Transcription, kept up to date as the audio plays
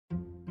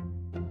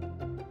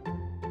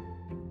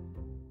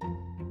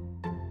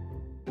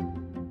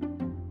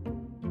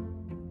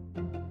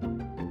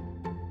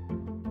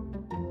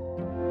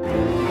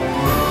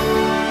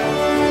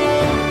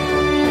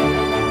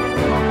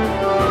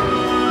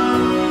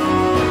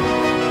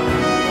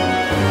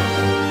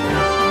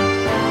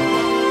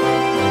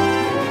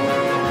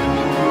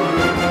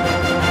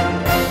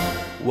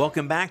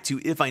Welcome back to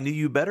If I Knew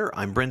You Better.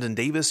 I'm Brendan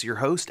Davis, your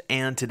host,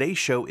 and today's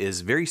show is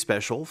very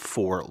special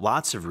for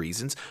lots of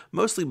reasons,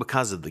 mostly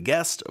because of the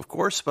guest, of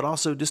course, but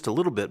also just a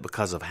little bit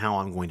because of how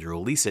I'm going to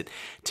release it.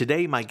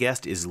 Today, my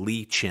guest is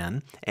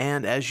CHEN,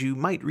 and as you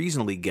might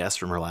reasonably guess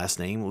from her last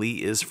name,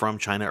 Li is from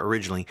China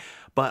originally.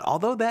 But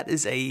although that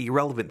is a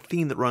relevant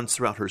theme that runs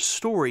throughout her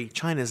story,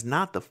 China is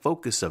not the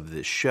focus of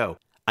this show.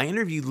 I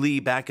interviewed Li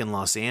back in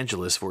Los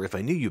Angeles for If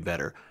I Knew You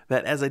Better,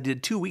 but as I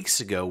did 2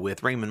 weeks ago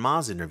with Raymond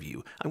Ma's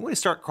interview, I'm going to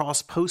start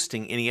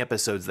cross-posting any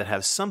episodes that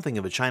have something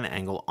of a China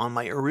angle on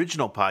my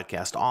original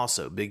podcast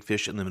also, Big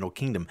Fish in the Middle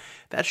Kingdom.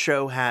 That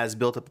show has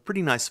built up a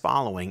pretty nice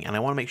following, and I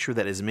want to make sure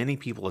that as many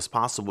people as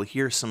possible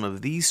hear some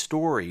of these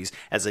stories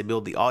as I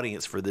build the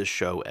audience for this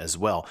show as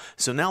well.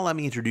 So now let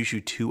me introduce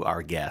you to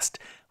our guest.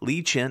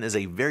 CHEN is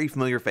a very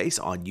familiar face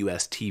on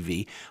US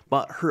TV,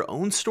 but her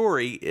own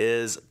story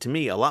is, to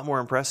me, a lot more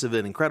impressive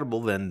and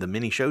incredible than the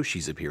many shows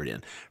she's appeared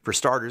in. For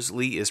starters,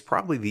 Li is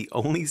probably the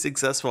only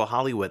successful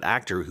Hollywood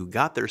actor who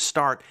got their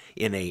start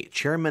in a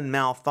Chairman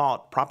Mao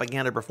thought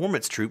propaganda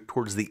performance troupe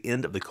towards the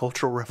end of the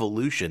Cultural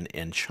Revolution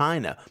in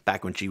China,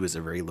 back when she was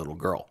a very little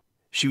girl.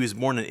 She was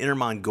born in Inner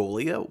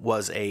Mongolia,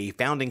 was a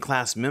founding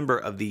class member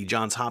of the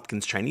Johns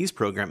Hopkins Chinese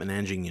program at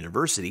Nanjing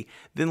University.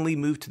 Then Li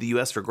moved to the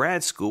U.S. for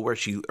grad school, where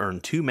she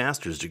earned 2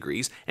 master's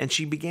degrees, and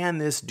she began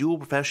this dual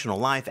professional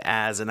life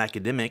as an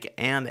academic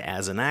and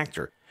as an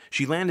actor.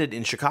 She landed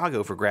in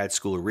Chicago for grad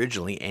school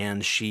originally,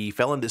 and she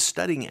fell into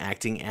studying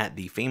acting at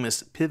the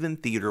famous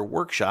Piven Theater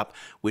Workshop,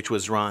 which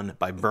was run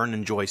by Bern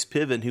and Joyce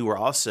Piven, who were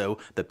also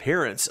the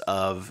parents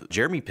of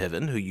Jeremy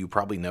Piven, who you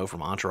probably know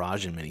from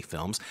Entourage and many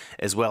films,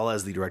 as well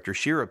as the director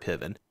Shira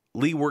Piven.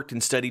 Li worked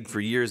and studied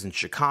for years in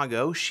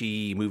Chicago.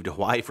 She moved to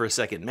Hawaii for a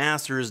second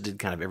master's, did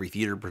kind of every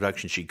theater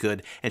production she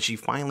could, and she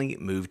finally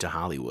moved to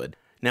Hollywood.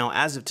 Now,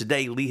 as of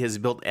today, Li has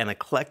built an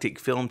eclectic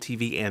film,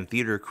 TV, and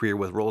theater career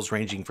with roles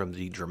ranging from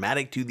the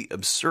dramatic to the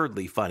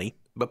absurdly funny.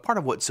 But part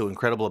of what's so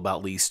incredible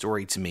about Li's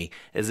story to me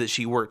is that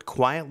she worked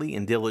quietly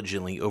and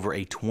diligently over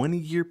a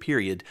 20-year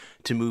period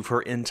to move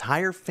her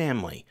entire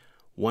family,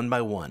 one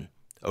by one,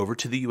 over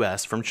to the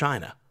U.S. from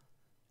China.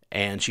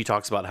 And she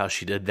talks about how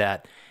she did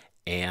that,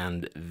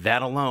 and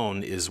that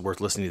alone is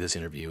worth listening to this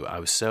interview. I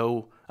was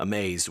so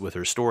amazed with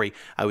her story.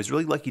 I was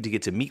really lucky to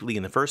get to meet Li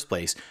in the first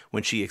place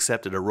when she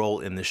accepted a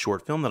role in this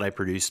short film that I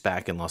produced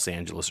back in Los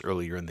Angeles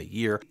earlier in the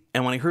year.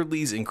 And when I heard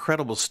Li's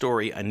incredible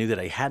story, I knew that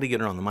I had to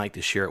get her on the mic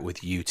to share it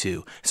with you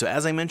too. So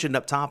as I mentioned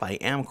up top, I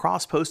am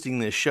cross-posting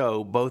this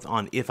show both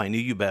on If I Knew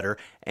You Better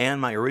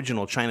and my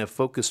original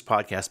China-focused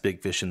podcast,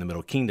 Big Fish in the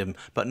Middle Kingdom.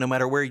 But no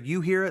matter where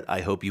you hear it, I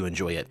hope you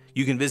enjoy it.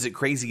 You can visit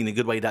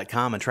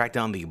crazyinagoodway.com and track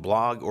down the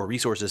blog or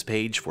resources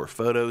page for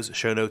photos,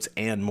 show notes,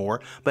 and more.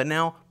 But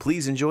now,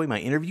 please enjoy my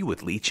interview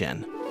with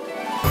CHEN.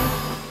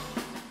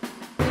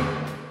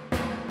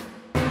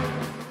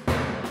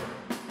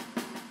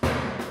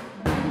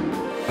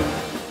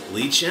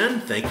 CHEN,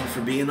 thank you for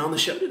being on the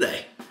show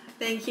today.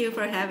 Thank you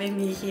for having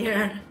me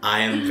here. I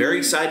am very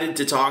excited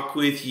to talk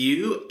with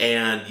you,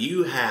 and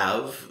you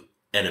have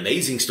an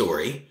amazing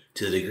story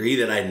to the degree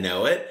that I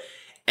know it.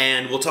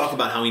 And we'll talk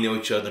about how we know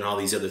each other and all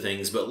these other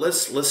things, but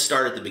let's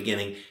start at the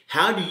beginning.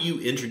 How do you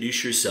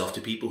introduce yourself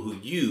to people who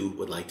you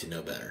would like to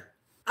know better?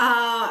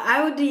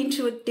 I would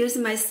introduce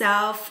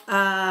myself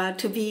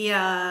to be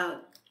an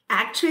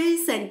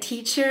actress and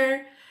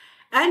teacher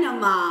and a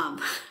mom.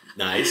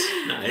 Nice.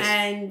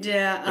 And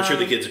I'm sure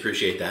the kids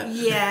appreciate that.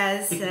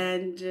 Yes,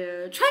 and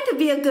trying to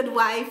be a good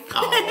wife.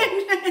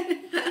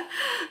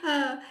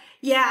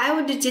 Yeah, I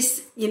would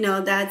just,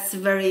 that's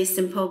very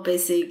simple,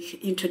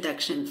 basic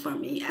introduction for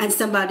me. And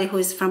somebody who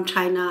is from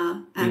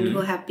China and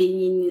who have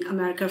been in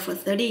America for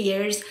 30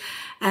 years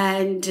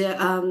and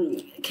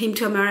came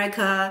to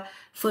America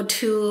for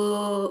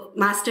 2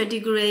 master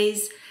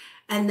degrees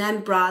and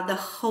then brought the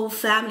whole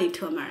family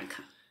to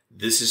America.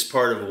 This is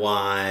part of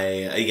why,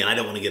 again, I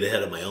don't want to get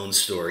ahead of my own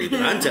story,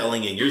 but I'm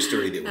telling you your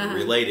story that we're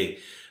relating.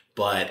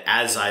 But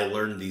as I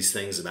learned these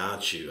things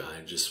about you,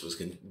 I just was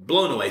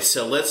blown away.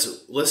 So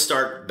let's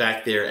start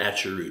back there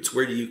at your roots.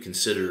 Where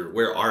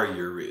are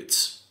your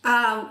roots?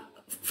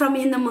 From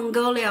Inner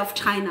Mongolia of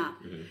China.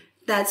 Mm-hmm.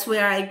 That's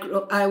where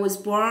I was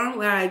born,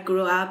 where I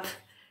grew up.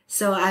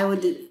 So I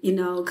would,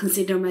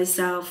 consider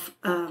myself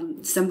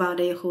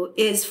somebody who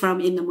is from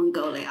Inner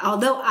Mongolia,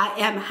 although I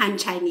am Han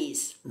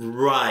Chinese.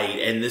 Right,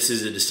 and this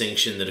is a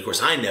distinction that, of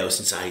course, I know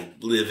since I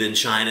live in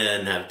China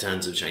and have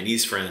tons of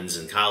Chinese friends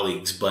and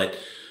colleagues. But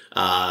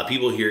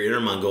people hear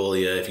Inner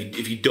Mongolia.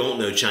 If you don't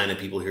know China,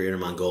 people hear Inner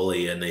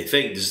Mongolia and they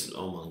think just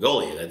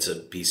Mongolia, that's a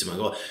piece of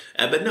Mongolia.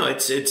 But no,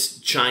 it's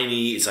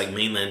Chinese. It's like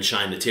mainland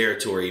China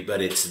territory,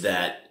 but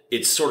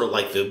it's sort of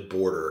like the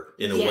border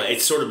in a way.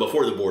 It's sort of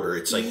before the border.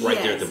 It's like right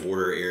there at the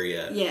border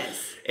area. Yes.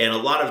 And a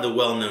lot of the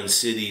well-known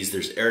cities,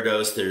 there's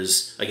Erdos,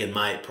 there's, again,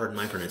 pardon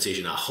my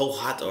pronunciation,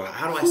 Hohat, or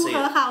how do I say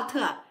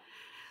it?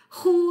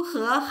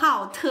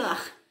 Huhehaote.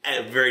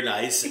 Very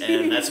nice,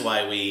 and that's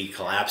why we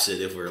collapse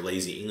it if we're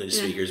lazy English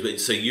speakers. But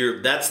so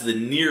that's the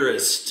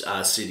nearest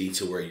city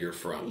to where you're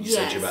from. You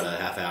said you're about a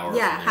half hour.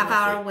 Yeah, from there, half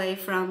hour away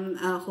from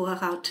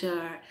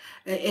Huahao.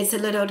 It's a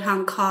little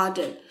town called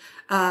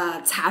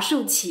茶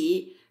树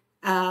旗,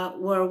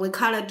 or we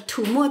call it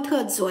土默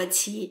特左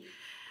旗.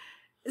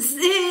 And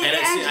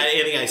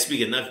I think I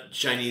speak enough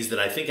Chinese that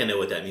I think I know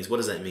what that means. What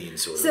does that mean,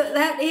 sort of? So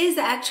that is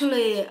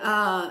actually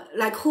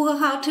like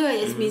Huahao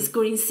is means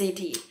green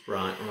city.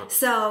 Right.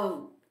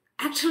 So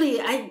actually,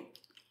 I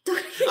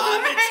don't.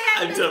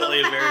 I'm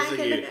totally embarrassing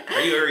you.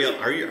 Are you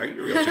a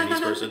real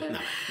Chinese person?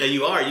 No,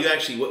 you are. You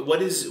actually.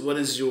 What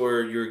is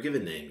your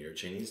given name? Your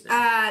Chinese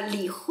name?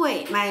 Li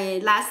Hui.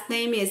 My last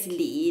name is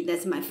Li.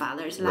 That's my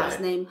father's last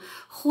name.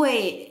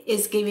 Hui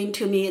is given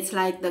to me. It's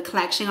like the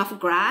collection of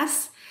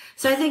grass.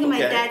 So I think my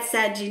dad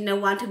said,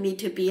 wanted me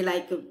to be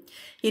like,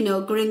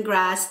 green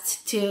grass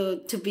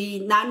to be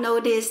not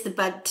noticed,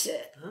 but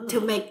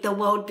to make the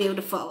world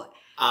beautiful.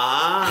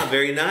 Ah,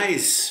 very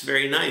nice.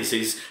 Very nice.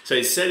 He's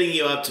setting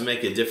you up to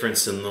make a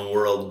difference in the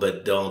world,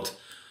 but don't.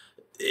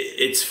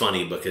 It's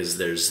funny because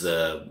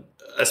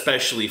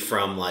especially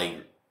from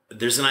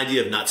there's an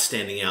idea of not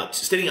standing out.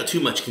 Standing out too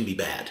much can be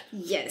bad.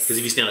 Yes. Because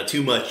if you stand out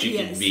too much, you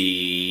can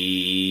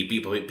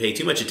people pay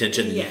too much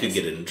attention and you can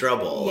get in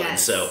trouble. Yes. And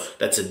so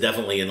that's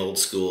definitely an old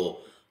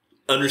school,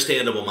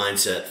 understandable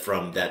mindset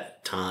from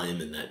that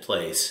time and that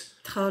place.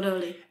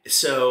 Totally.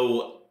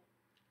 So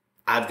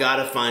I've got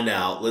to find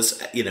out,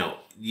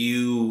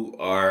 you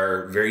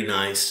are very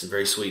nice,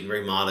 very sweet, and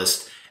very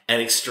modest. An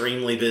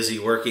extremely busy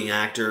working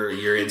actor.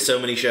 You're in so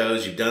many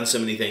shows. You've done so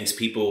many things.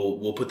 People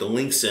will put the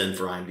links in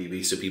for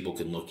IMDb so people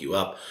can look you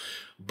up.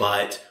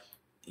 But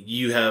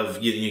you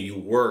have you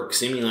work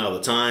seemingly all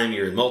the time.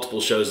 You're in multiple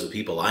shows with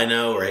people I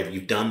know, or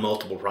you've done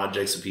multiple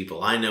projects with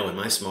people I know in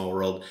my small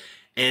world.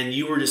 And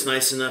you were just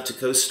nice enough to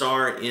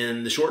co-star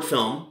in the short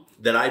film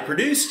that I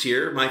produced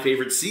here, my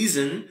favorite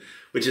season,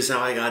 which is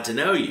how I got to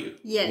know you.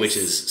 Yes. Which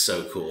is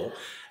so cool.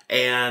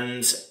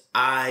 And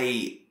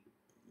I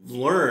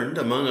learned,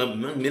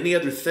 among many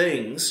other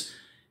things,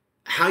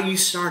 how you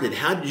started.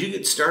 How did you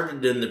get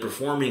started in the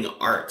performing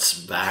arts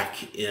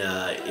back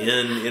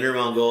in Inner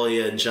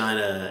Mongolia and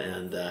China?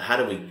 And how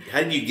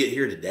did you get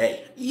here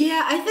today?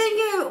 Yeah, I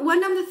think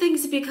one of the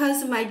things,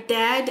 because my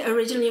dad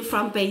originally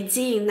from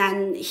Beijing,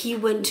 and he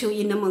went to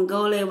Inner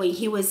Mongolia when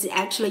he was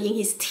actually in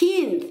his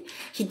teens.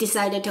 He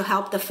decided to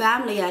help the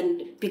family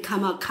and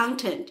become an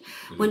accountant.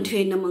 Went to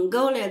Inner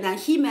Mongolia, then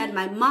he met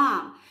my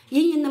mom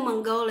in Inner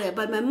Mongolia,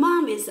 but my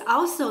mom is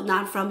also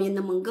not from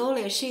Inner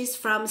Mongolia. She's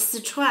from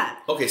Sichuan.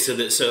 Okay, so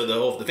the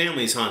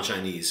family is Han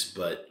Chinese,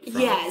 but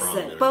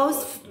from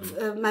both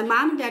my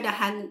mom and dad are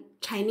Han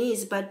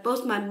Chinese, but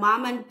both my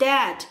mom and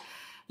dad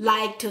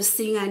like to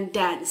sing and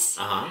dance.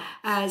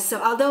 So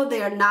although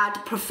they are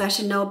not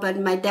professional, but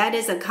my dad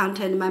is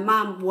accountant, my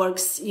mom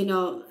works, in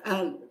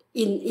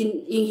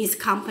his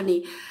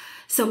company.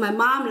 So my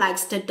mom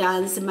likes to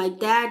dance. My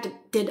dad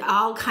did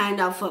all kind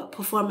of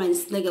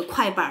performance, like a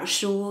快板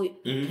书,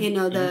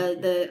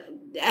 the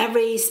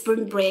every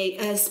spring break,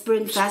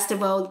 spring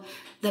festival,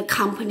 the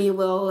company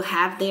will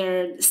have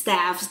their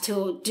staffs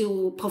to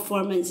do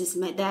performances.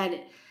 My dad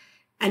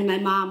and my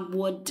mom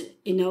would,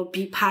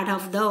 be part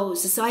of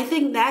those. So I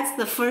think that's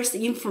the first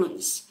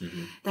influence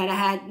that I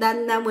had.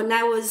 Then when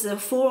I was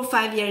 4 or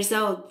 5 years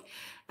old,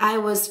 I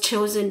was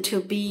chosen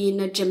to be in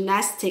a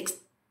gymnastics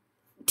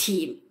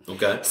team.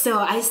 Okay. So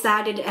I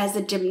started as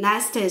a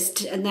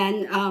gymnastist, and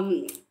then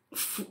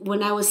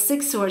when I was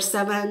 6 or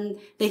 7,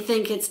 they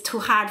think it's too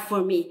hard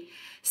for me.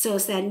 So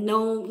said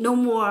no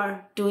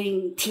more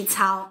doing 体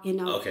操,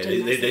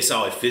 Okay, they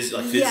saw it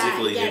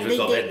physically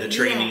difficult. The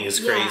training is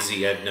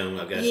crazy. I've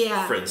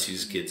got friends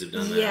whose kids have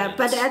done that. Yeah,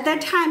 but at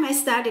that time I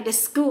started a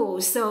school.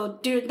 So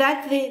during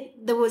that,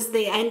 there was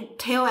the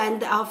tail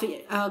end of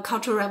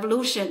Cultural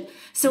Revolution.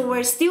 So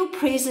we're still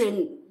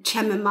praising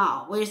Chairman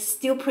Mao. We're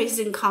still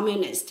praising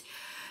communists.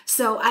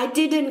 So I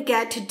didn't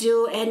get to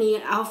do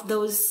any of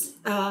those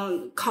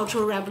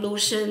Cultural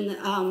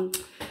Revolution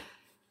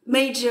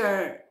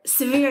major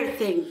severe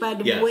thing,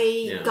 but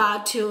we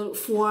got to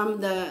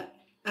form the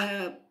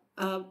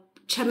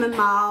Chairman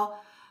Mao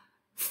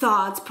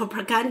thoughts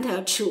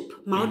propaganda troupe,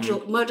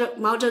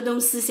 毛泽东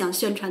思想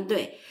宣传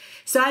队.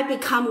 So I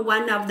become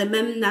one of the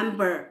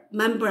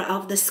member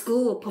of the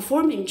school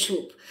performing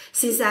troupe.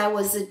 Since I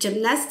was a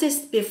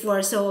gymnastist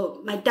before,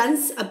 so my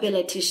dance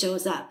ability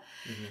shows up.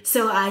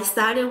 So I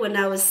started when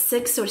I was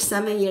 6 or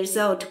 7 years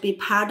old to be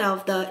part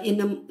of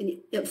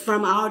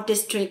from our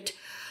district.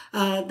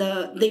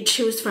 They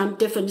choose from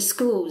different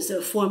schools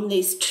to form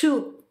this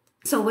troupe.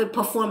 So we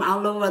perform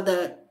all over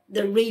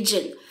the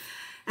region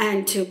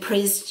and to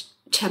praise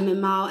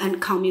Chairman Mao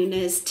and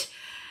communists.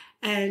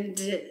 And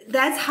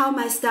that's how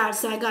my start.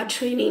 So I got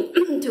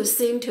training to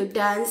sing, to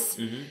dance,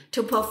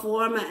 to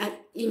perform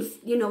in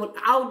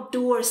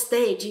outdoor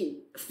stage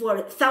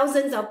for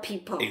thousands of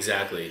people.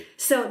 Exactly.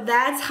 So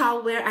that's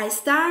where I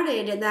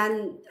started, and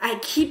then I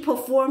keep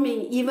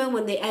performing even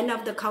when the end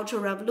of the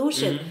Cultural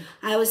Revolution.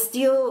 I was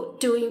still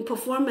doing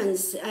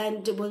performance,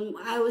 and when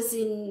I was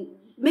in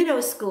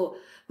middle school,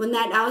 when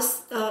that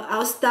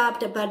all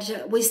stopped,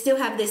 but we still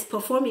have this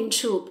performing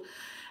troupe.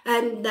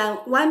 And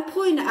one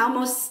point, I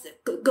almost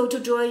go to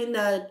join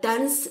the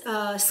dance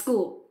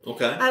school.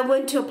 Okay. I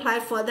went to apply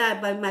for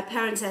that, but my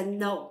parents said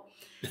no.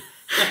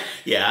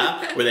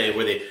 Yeah. Were they?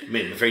 I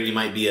mean, I'm afraid you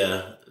might be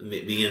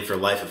in for a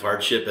life of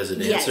hardship as a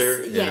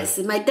dancer. Yes.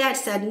 My dad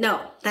said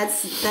no.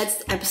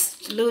 That's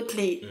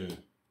absolutely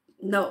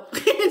no.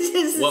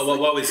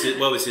 What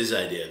was his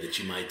idea that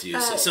you might do?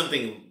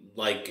 Something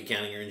like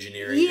accounting or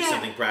engineering, or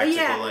something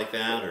practical like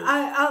that, or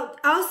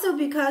also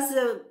because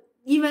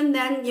even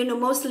then,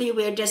 mostly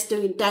we're just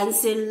doing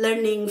dancing,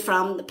 learning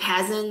from the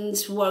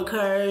peasants,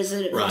 workers,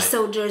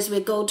 soldiers. We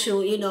go to,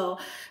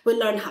 we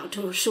learn how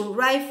to shoot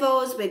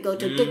rifles. We go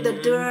to dig the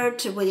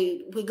dirt.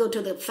 We go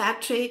to the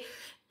factory.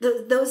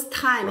 Those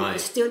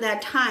times, still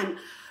that time.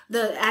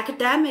 The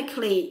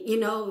academically,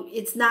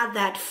 it's not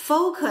that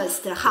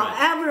focused.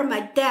 However,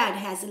 my dad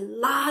has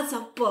lots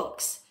of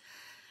books.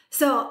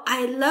 So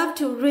I love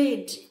to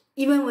read,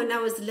 even when I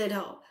was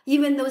little.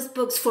 Even those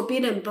books,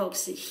 forbidden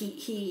books,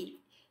 he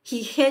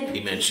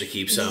managed to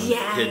keep some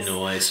hidden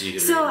away so you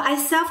could read. I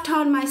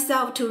self-taught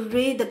myself to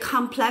read the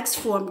complex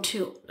form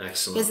too.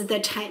 Excellent. Because the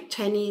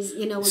Chinese,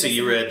 So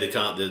you read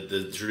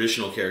the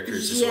traditional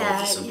characters as well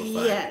as the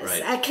simplified,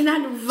 right? I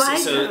cannot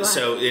write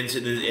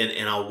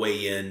and I'll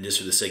weigh in just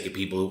for the sake of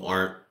people who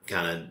aren't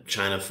kind of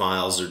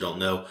Chinophiles or don't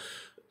know.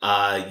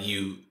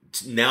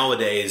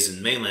 Nowadays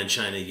in mainland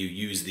China, you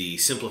use the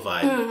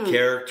simplified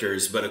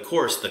characters, but of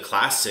course the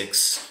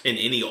classics in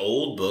any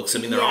old books, I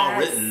mean, they're all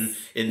written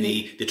in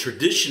the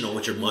traditional,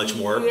 which are much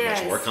more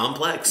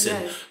complex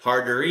and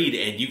hard to read,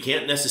 and you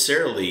can't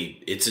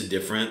necessarily, it's a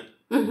different,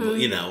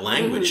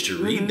 language to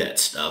read that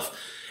stuff.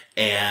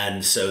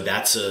 And so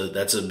that's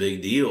a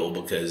big deal,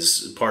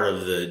 because part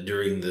of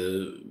during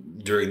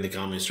the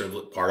communist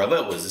struggle, part of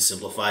it was the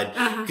simplified,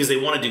 because they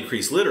wanted to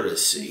increase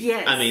literacy.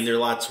 Yes. I mean, there are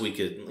lots a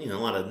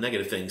lot of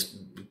negative things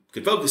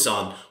could focus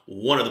on.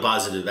 One of the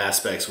positive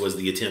aspects was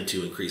the attempt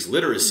to increase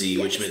literacy,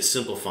 which meant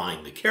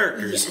simplifying the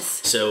characters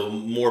so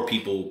more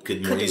people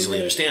could more easily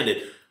understand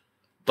it.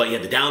 But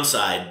the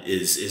downside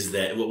is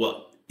that,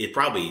 it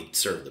probably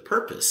served the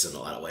purpose in a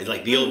lot of ways.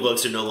 Like the old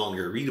books are no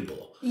longer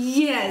readable.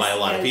 By a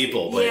lot of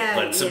people,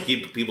 but some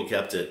people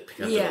kept it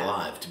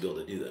alive to be able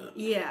to do that.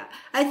 Yeah,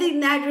 I think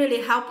that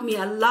really helped me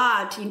a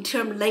lot in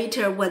terms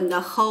later when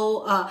the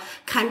whole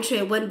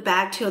country went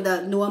back to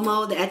the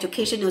normal, the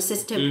educational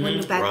system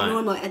went back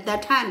normal. At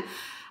that time,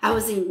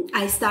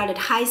 I started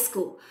high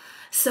school.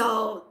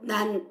 So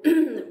then,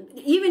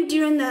 even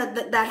during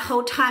that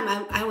whole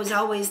time, I was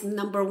always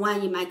number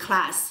one in my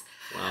class.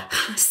 Wow.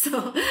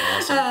 So,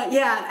 awesome.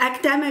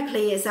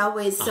 Academically is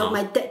always, so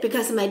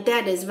because my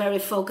dad is very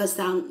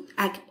focused on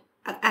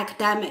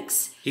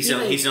academics. He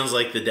sounds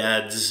like the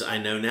dads I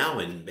know now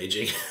in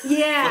Beijing.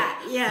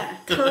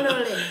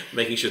 Totally.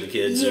 Making sure the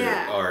kids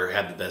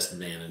have the best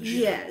advantage.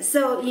 Yeah.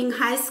 So in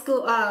high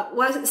school,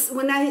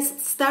 when I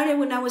started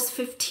when I was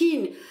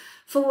 15,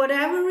 for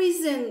whatever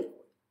reason,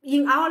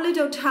 in our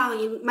little town,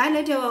 in my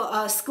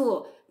little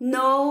school,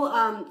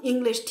 no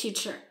English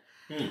teacher.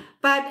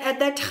 But at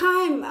that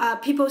time,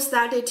 people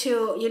started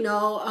to,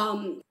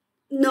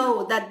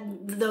 know that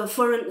the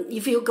foreign,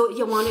 if you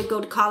want to go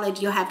to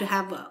college, you have to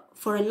have a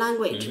foreign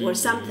language or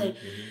something.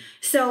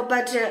 So,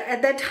 but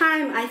at that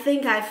time, I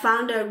think I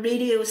found a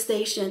radio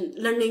station,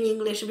 learning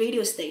English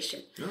radio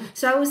station.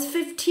 So I was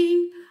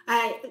 15.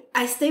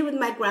 I stayed with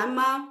my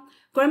grandma.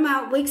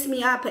 Grandma wakes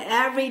me up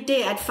every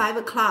day at 5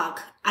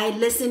 o'clock. I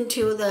listen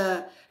to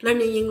the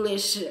learning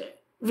English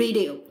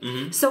radio.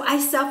 So I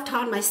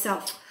self-taught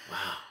myself. Wow.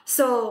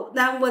 So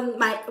then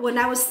when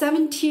I was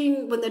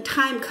 17, when the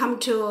time come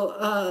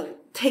to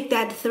take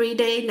that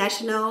 3-day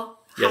national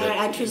higher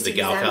entrance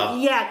exam,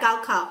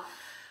 Gaokao,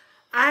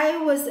 I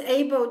was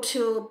able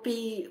to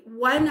be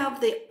one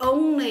of the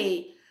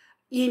only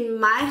in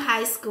my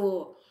high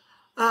school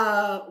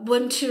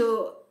went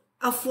to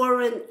a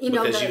foreign,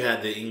 because you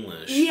had the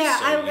English. Yeah,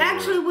 so I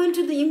actually went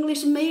to the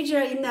English major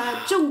in the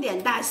重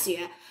点大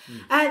学.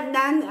 And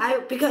then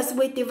because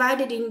we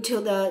divided into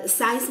the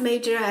science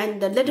major and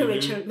the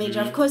literature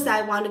major, of course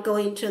I want to go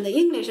into the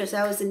English, so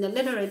I was in the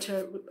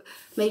literature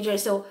major.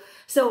 So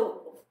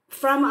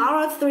from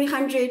our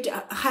 300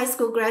 high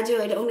school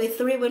graduate, only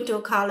 3 went to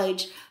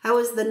college. I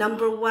was the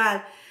number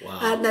one.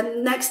 Wow. The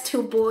next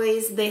 2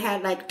 boys, they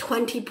had like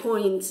 20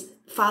 points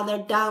farther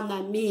down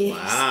than me.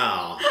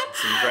 Wow,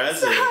 that's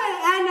impressive. And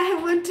I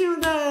went to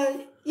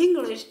the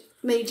English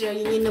major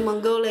in the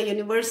Mongolia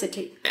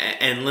University.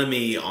 And let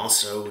me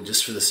also,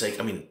 just for the sake,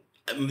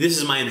 this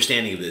is my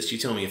understanding of this. You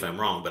tell me if I'm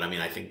wrong, but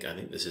I think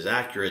this is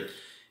accurate.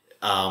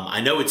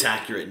 I know it's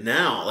accurate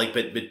now,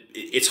 but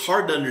it's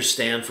hard to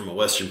understand from a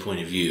Western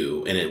point of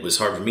view, and it was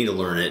hard for me to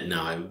learn it.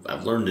 Now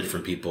I've learned it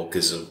from people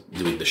because of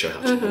doing the show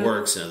How China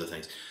Works and other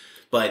things.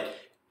 But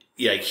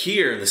like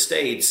here in the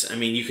States,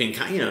 you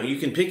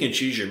can pick and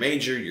choose your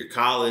major, your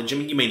college.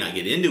 You may not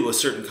get into a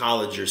certain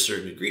college or a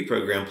certain degree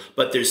program,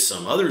 but there's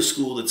some other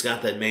school that's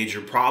got that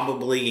major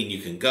probably, and you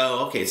can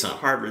go, okay, it's not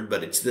Harvard,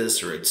 but it's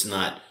this, or it's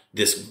not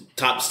this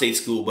top state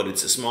school, but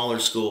it's a smaller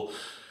school.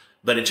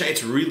 But in China,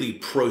 it's really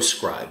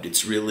proscribed.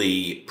 It's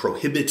really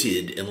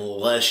prohibited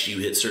unless you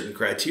hit certain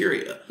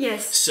criteria.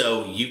 Yes.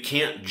 So you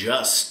can't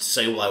just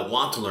say, well, I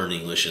want to learn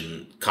English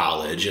in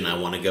college and I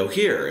want to go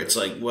here. It's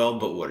like, well,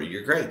 but what are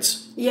your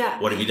grades? Yeah.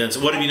 What have you done?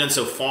 What have you done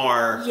so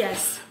far?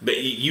 Yes. But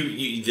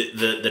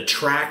the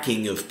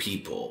tracking of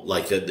people,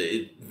 like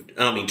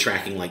I don't mean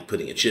tracking like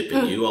putting a chip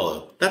in you,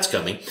 although that's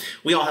coming.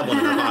 We all have one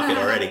in our pocket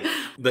already.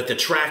 But the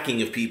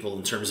tracking of people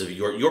in terms of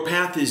your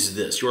path is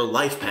this, your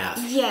life path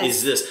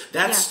is this.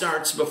 That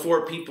starts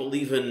before people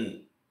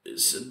even,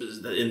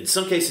 in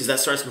some cases, that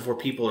starts before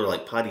people are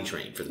like potty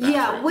trained for the bathroom.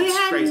 Yeah, we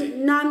had crazy.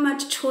 not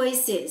much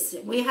choices.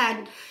 We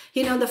had,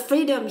 the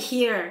freedom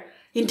here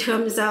in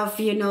terms of,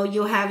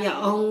 you have your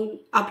own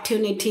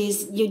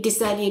opportunities. You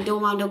decide you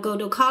don't want to go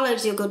to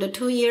college, you go to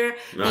 2-year,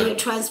 and you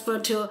transfer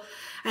to...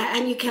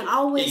 and you can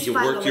always you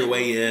can work your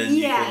way in.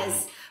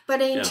 Yes. But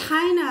in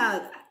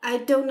China, I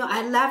don't know.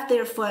 I left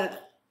there for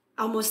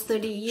almost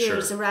 30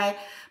 years, right?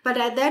 But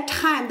at that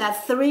time,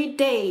 that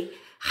 3-day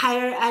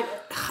higher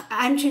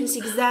entrance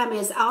exam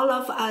is all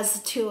of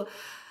us to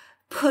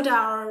put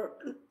our,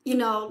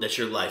 That's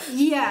your life.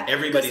 Yeah.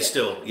 Everybody's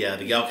still,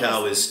 the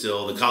Gaokao is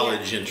still the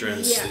college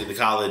entrance, the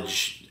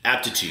college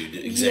aptitude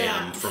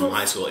exam from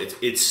high school.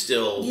 It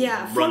still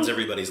runs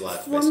everybody's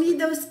life. For me,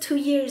 those 2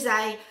 years,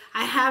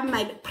 I have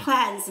my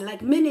plans,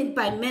 like minute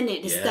by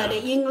minute, study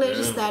English,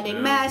 study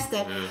math,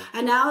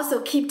 and I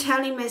also keep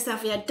telling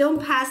myself,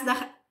 don't pass the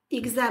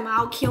exam,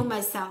 I'll kill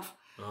myself.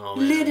 Oh,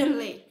 man.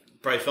 Literally.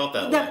 Probably felt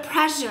that way. The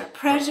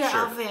pressure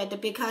of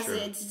it, because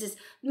it's just,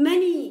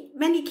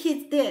 many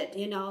kids did,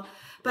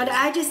 But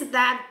I just,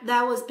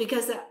 that was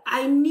because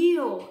I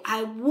knew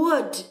I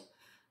would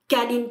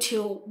get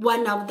into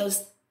one of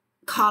those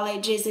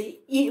colleges,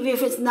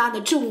 if it's not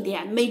the 重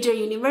点 major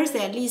university,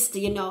 at least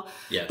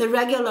the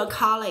regular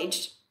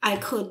college I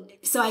could.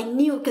 So I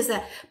knew,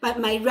 but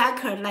my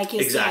record, like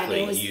you said,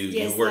 it was,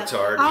 you worked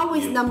hard,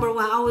 always number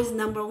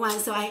one.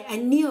 So I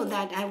knew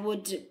that I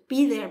would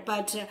be there,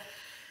 but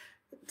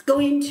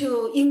going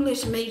to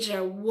English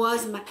major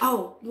was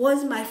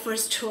my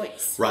first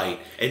choice. Right.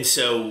 And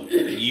so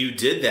you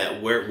did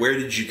that. Where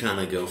did you kind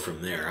of go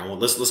from there?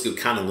 Let's go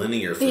kind of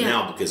linear for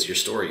now, because your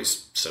story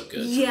is so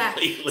good. Yeah.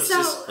 let's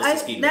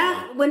just keep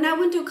going. When I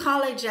went to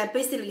college, I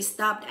basically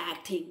stopped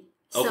acting.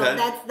 So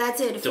that's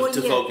it.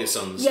 To focus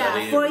on the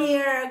study.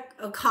 4-year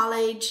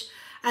college.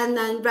 And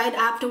then right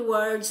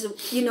afterwards,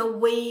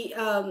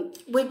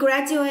 we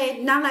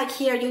graduate, not like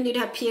here, you need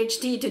to have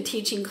PhD to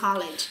teach in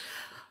college.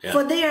 Yeah.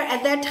 For there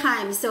at that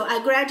time, so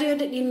I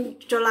graduated in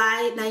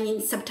July, then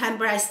in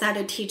September I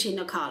started teaching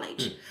the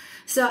college.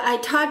 So I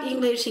taught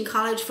English in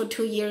college for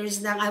 2 years.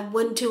 Then I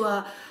went to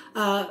a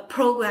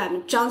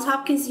program. Johns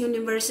Hopkins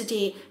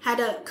University had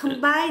a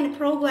combined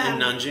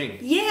program. In Nanjing.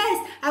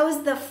 Yes, I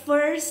was the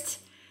first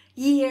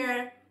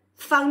year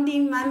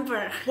founding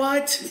member.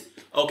 What?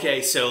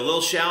 Okay, so a little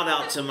shout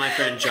out to my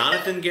friend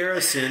Jonathan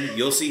Garrison.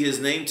 You'll see his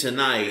name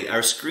tonight.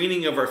 Our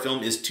screening of our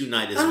film is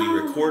tonight as we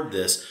record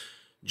this.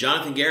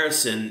 Jonathan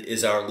Garrison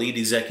is our lead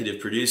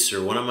executive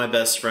producer, one of my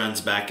best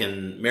friends back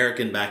in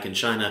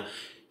China.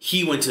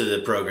 He went to the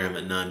program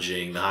at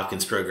Nanjing, the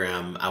Hopkins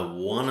program. I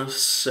want to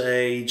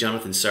say,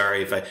 Jonathan,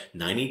 sorry if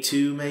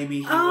 92 maybe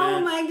he went.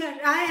 My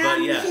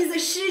gosh, he's a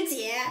师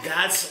姐.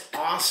 That's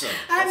awesome.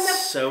 I'm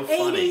That's so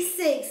funny.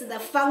 86, the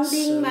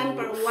founding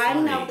member,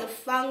 one of the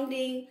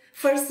founding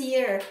first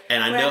year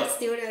grad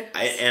students.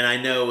 I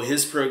know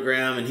his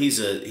program, and he's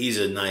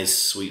a nice,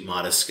 sweet,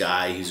 modest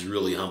guy. He's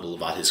really humble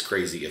about his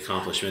crazy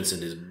accomplishments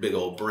and his big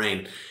old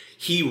brain.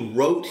 He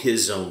wrote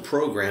his own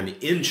program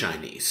in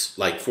Chinese,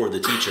 like for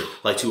the teacher,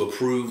 like to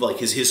approve, like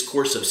his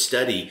course of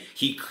study.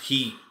 He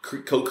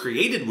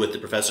co-created with the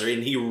professor,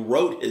 and he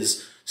wrote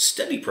his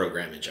study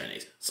program in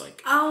Chinese. It's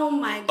like, oh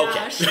my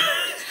gosh. Okay.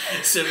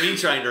 So me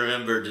trying to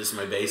remember just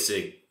my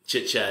basic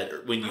chit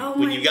chat when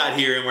you got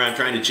here, and where I'm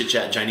trying to chit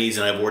chat Chinese,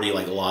 and I've already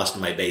like lost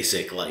my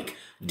basic like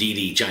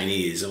DD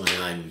Chinese, and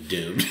I'm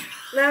doomed.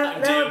 That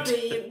would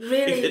be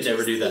really interesting.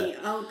 Never do that.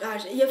 Oh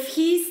gosh, if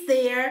he's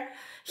there,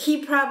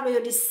 he probably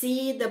would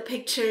see the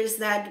pictures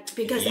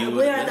because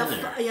we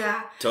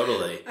are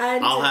totally.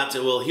 And I'll have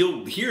to. Well,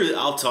 he'll hear.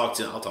 I'll talk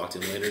to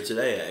him later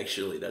today.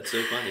 Actually, that's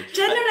so funny.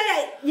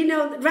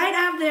 Generally, right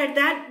after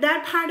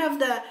that part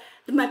of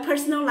my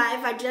personal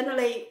life, I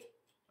generally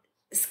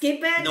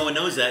skip it. No one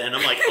knows that, and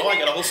I'm like, I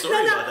got a whole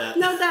story about that.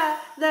 No,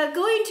 the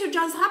going to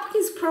Johns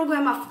Hopkins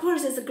program, of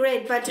course, is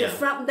great, but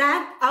from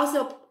that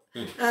also.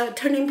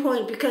 Turning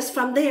point, because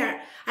from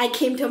there I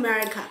came to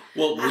America.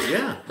 Well,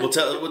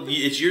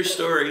 it's your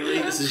story.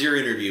 This is your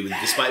interview.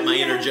 Despite my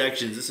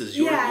interjections, this is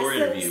your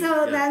interview.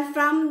 So then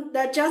from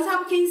the Johns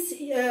Hopkins,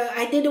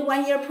 I did a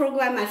 1-year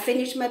program. I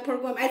finished my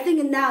program. I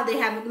think now they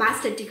have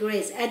master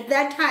degrees. At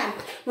that time,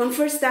 when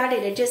first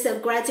started, it's just a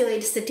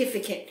graduate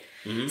certificate.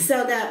 Mm-hmm.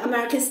 So the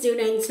American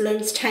students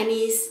learn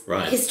Chinese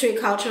history,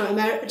 culture.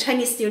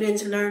 Chinese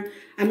students learn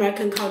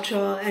American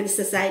culture and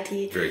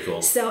society. Very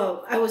cool.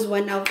 So I was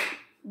one of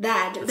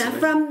that. That's then amazing.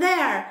 From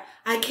there,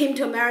 I came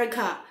to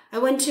America. I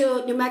went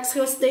to New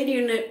Mexico State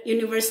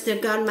University,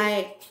 got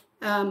my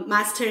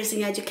master's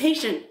in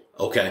education.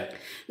 Okay.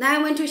 Then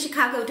I went to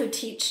Chicago to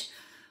teach.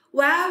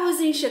 While I was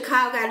in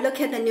Chicago, I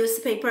looked at the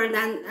newspaper and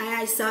then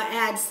I saw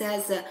ad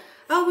says,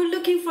 oh, we're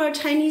looking for a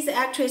Chinese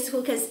actress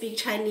who can speak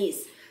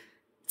Chinese.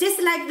 Just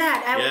like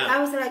that.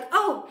 I was like,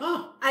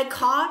 I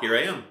called. Here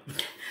I am.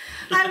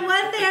 I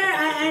went there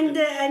and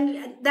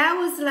that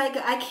was like,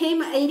 I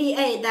came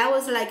 88. That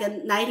was like a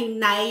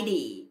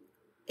 1990,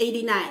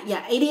 89.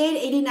 Yeah, 88,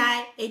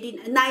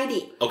 89,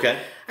 90. Okay.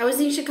 I was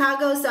in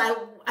Chicago, so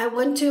I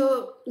went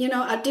to,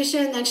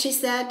 audition and she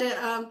said,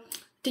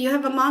 do you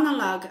have a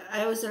monologue?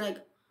 I was like,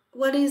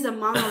 what is a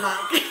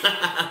monologue?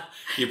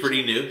 You're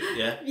pretty new,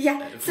 yeah?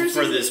 Yeah. So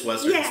for this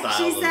Western style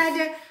she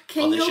said,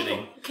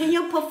 auditioning. Can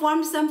you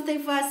perform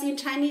something for us in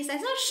Chinese? I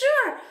said,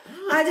 sure.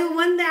 I just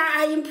went there,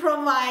 I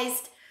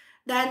improvised.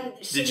 Then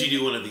Did you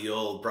do one of the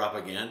old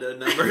propaganda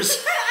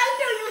numbers? I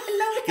don't even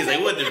know. Because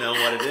they wouldn't have known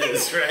what it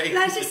is, right?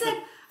 Then she said,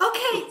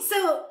 okay,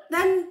 so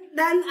then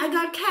I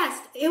got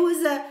cast. It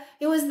was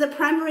the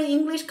primary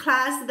English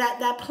class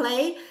that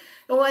play.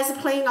 It was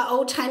playing an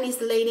old Chinese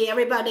lady.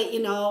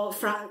 Everybody,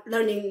 from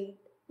learning,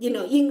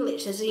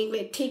 English as an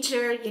English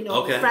teacher,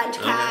 French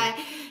guy,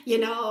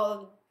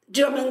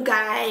 German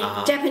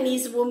guy,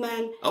 Japanese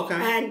woman,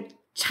 and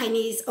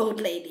Chinese old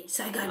lady.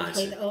 So I got to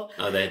play the old.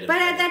 Oh, they did. But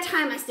at that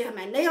time, I still had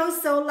my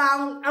nails so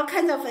long, all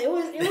kinds of. It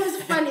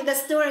was funny, the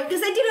story,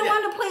 because I didn't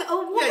want to play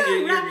old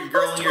woman. Yeah, I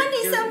was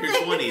 20 something.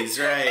 Your 20s,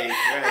 right.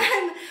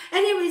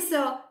 Anyway,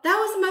 so that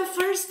was my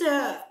first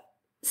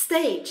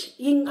stage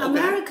in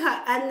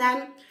America, and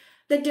then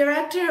the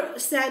director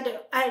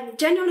said,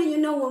 generally,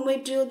 when we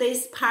do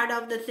this part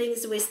of the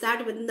things, we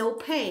start with no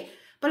pay.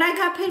 But I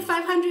got paid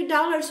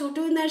 $500 for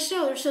doing that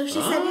show. So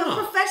she said, you're a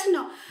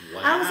professional.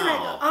 Wow. I was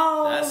like,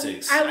 that's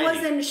exciting. I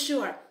wasn't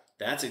sure.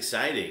 That's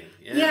exciting.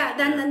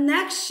 Then the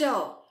next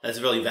show.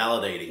 That's really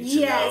validating to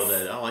know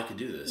that, I could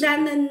do this.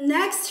 Then the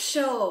next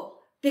show,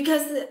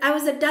 because I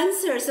was a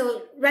dancer,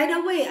 so right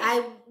away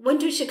I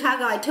went to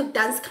Chicago. I took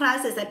dance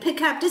classes. I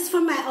picked up just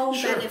for my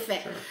own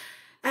benefit. Sure.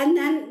 And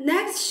then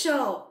next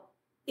show,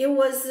 it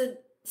was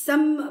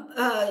some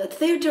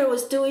theater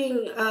was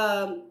doing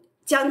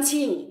Jiang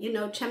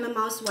Qing, Chairman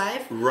Mao's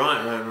wife.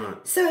 Right.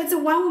 So it's a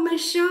one-woman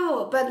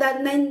show, but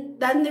then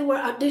they were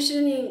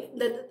auditioning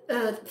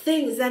the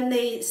things, and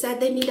they said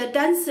they need a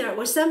dancer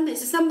or something.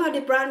 So somebody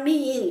brought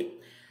me in.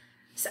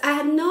 So I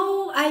had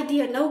no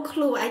idea, no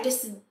clue.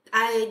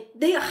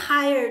 They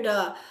hired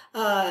a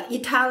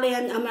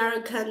Italian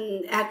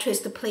American actress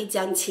to play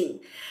Jiang Qing.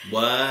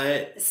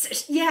 What?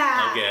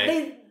 Yeah.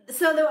 Okay.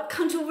 So the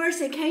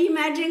controversy, can you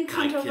imagine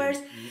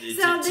controversy?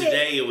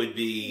 Today it would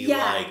be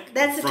like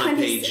that's front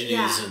page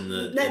news in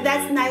the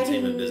that's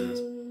entertainment business.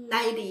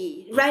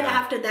 1990, right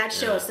after that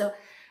show. So,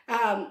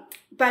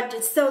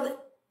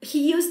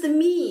 he used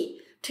me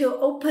to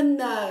open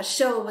the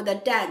show with a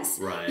dance.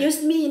 Right.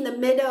 Used me in the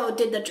middle,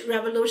 did the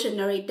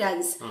revolutionary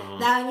dance.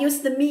 Then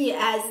used me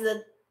as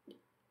the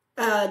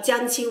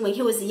Jiang Qing when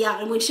she was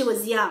young.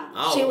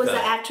 She was an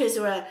actress.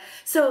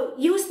 So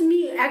used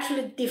me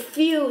actually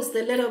diffused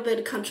a little bit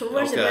of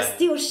controversy, but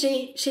still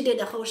she did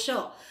the whole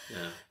show.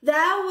 Yeah.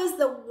 That was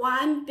the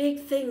one big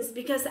thing,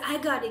 because I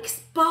got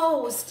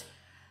exposed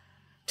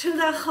to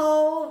the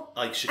whole...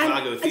 Like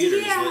Chicago theater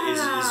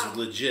is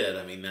legit.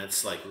 I mean,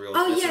 that's like real,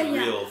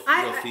 real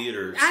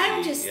theater.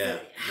 I'm just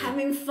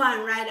having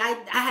fun, right?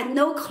 I had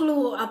no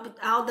clue about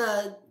all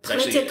the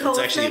political... It's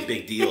actually a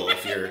big deal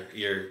if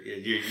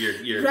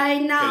you're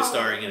right now,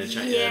 co-starring in a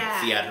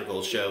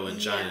theatrical show in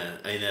China.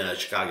 In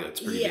Chicago,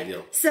 it's a pretty big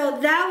deal. So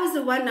that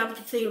was one of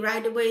the things,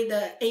 right away,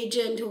 the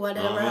agent or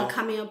whatever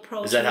coming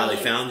approach. Is that how they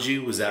found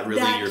you? Was that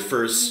really your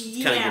first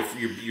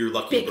your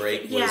lucky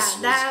break?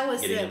 That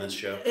was getting in this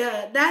show.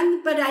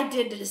 But I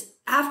did this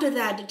after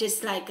that,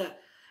 just like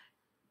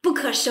不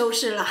可收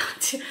拾了,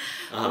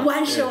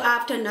 one show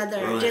after another,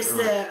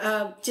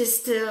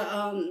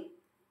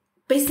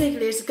 basically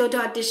just go to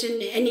audition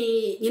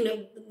any,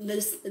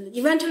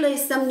 eventually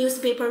some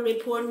newspaper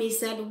report me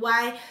said,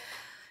 why,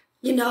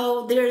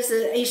 there's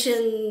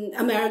Asian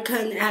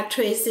American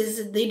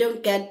actresses, they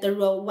don't get the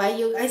role. Why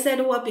you? I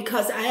said, well,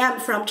 because I am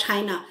from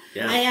China.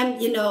 Yeah. I am,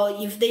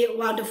 if they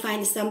want to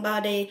find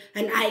somebody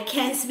and I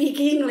can't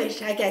speak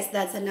English, I guess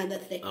that's another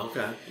thing.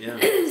 Okay, yeah.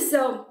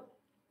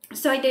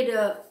 So I did,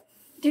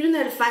 during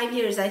that 5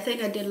 years, I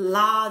think I did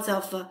lots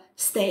of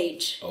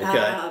stage.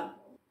 Okay.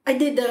 I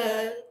did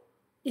the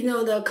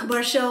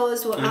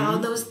commercials, all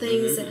those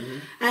things,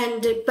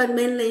 but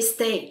mainly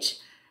stage.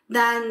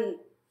 Then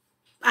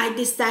I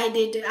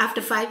decided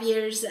after 5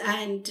 years,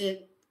 and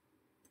it's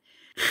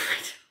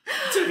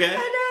okay.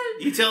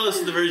 You tell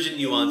us the version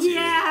you want to. She's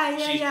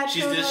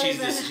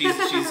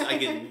I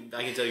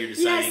can tell you're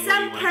deciding. Yeah,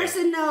 some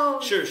personal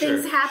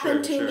things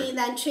happened to me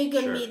that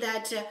triggered me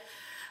that.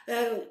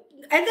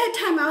 At that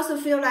time, I also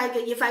feel like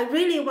if I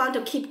really want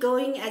to keep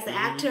going as an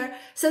actor,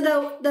 so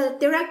the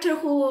director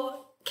who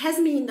cast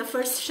me in the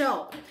first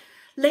show,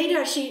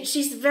 later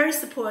she's very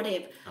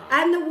supportive.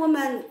 I'm the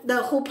woman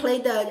who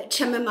played the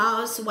Chairman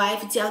Mao's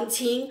wife, Jiang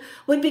Qing.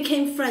 We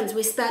became friends.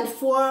 We spent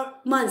 4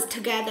 months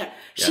together.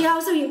 She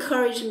also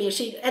encouraged me.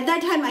 At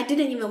that time, I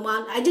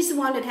just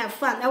wanted to have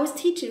fun. I was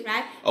teaching,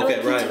 right?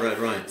 Okay,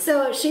 right.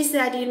 So she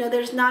said,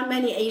 there's not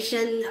many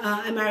Asian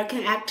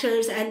American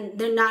actors, and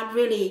they're not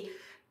really,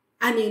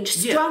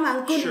 strong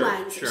and good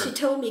ones. Sure. She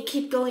told me,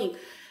 keep going.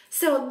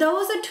 So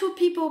those are two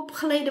people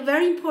played a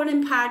very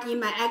important part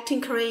in my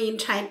acting career in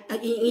China,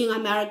 in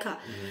America.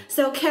 Mm-hmm.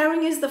 So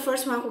Karen is the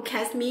first one who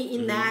cast me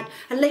in that.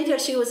 And later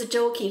she was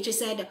joking. She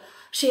said,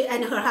 she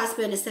and her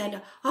husband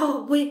said,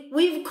 "Oh,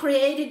 we've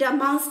created a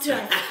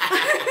monster."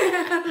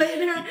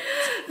 Later,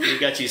 we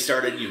got you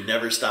started. You've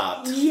never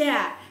stopped.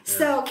 Yeah.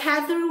 So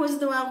Catherine was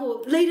the one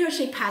who later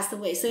she passed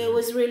away. So it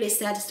was really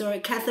sad story.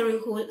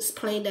 Catherine, who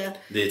played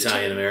the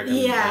Italian American.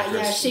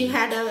 Yeah. She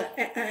had a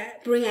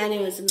brain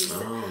aneurysm.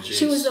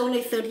 She was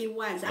only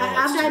 31.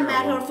 After I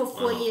met her for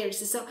 4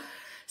 years.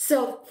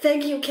 So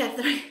thank you,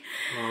 Catherine.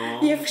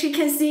 If she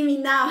can see me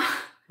now.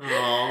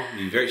 Oh,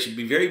 she'd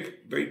be very,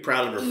 very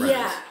proud of her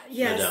friends.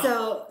 Yeah.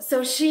 No.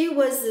 So she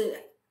was.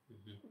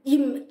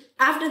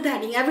 After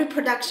that, in every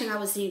production I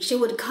was in, she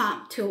would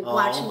come to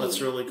watch me. Oh, that's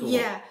really cool.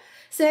 Yeah.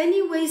 So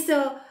anyway,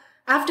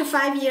 after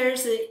 5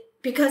 years,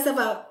 because of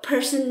a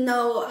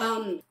personal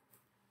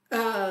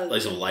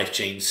like some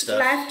life-changing stuff.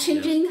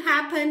 Life-changing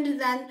happened,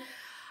 then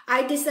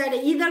I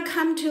decided either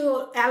come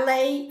to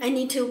LA, I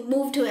need to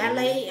move to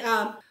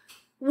LA,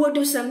 or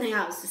do something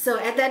else. So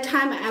at that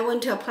time, I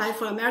went to apply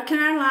for American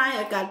Airlines.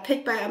 I got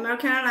picked by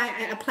American Airlines.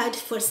 I applied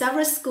for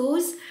several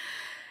schools.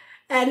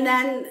 And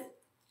then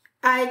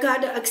I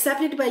got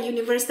accepted by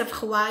University of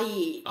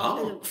Hawaii,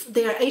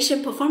 their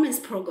Asian Performance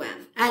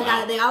Program.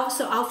 And they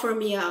also offer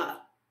me a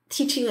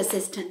teaching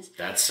assistant.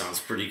 That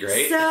sounds pretty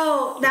great.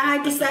 So then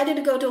I decided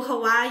to go to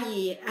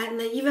Hawaii. And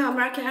even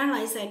American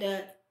Airlines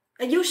said,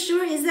 are you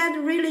sure? Is that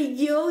really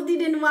you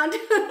didn't want to?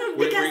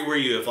 Were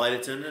you a flight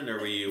attendant or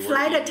were you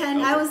flight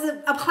attendant? I was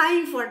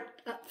applying for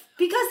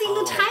because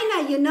in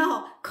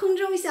China, 空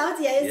中小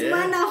姐 is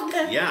one of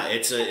the. Yeah,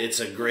 it's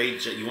a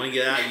great. You want to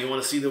get out. You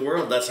want to see the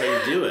world. That's how you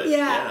do it.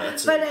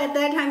 But at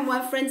that time,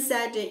 one friend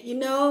said,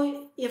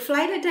 your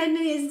flight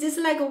attendant is just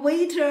like a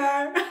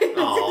waiter.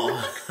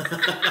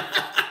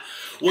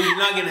 Well, you're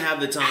not going to have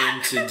the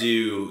time to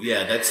do.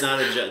 Yeah, that's not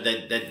a job.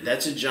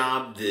 That's a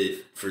job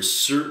that for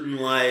certain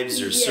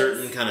lives or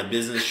certain kind of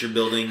business you're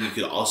building, you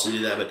could also do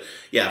that. But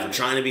yeah, if you're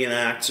trying to be an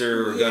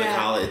actor or go to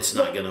college, it's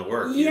not going to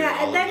work. Yeah,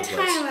 at that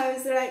time I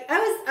was like, I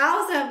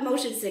also have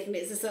motion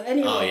sickness. So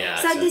anyway,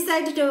 I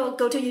decided to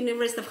go to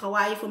University of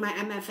Hawaii for my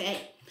MFA.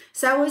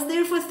 So I was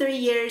there for 3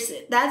 years.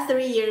 That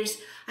 3 years,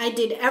 I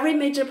did every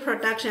major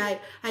production.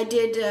 I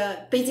did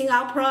Beijing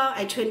Opera.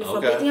 I trained for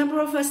Beijing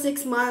Opera for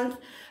 6 months.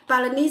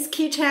 Balinese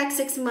Kichak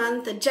 6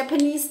 months,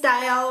 Japanese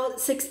style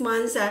 6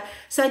 months.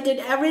 So I did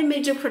every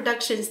major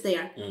productions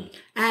there,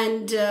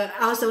 and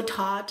also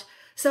taught.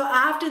 So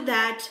after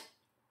that,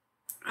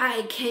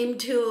 I came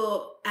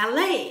to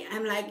LA.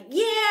 I'm like,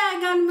 I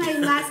got my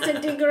master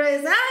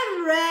degrees.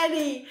 I'm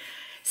ready.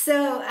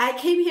 So I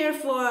came here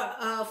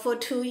for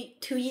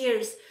 2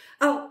 years.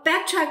 Oh,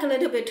 backtrack a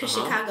little bit to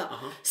Chicago.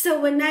 So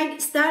when I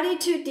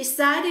decided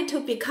to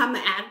become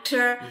an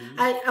actor,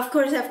 I of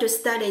course have to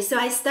study. So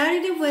I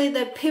started with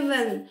the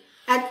Piven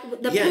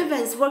at the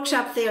Piven's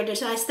workshop theater.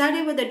 So I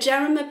started with the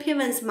Jeremy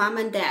Piven's mom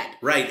and dad.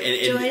 Right. And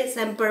Joyce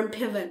and Bern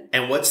Piven.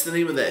 And what's the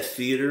name of that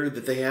theater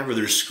that they have or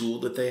their school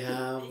that they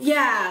have?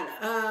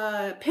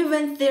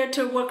 Piven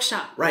Theater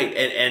Workshop. Right.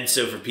 And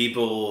so for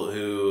people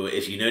who,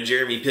 if you know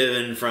Jeremy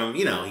Piven from,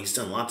 he's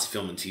done lots of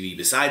film and TV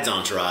besides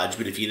Entourage,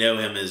 but if you know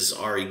him as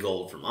Ari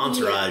Gold from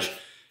Entourage,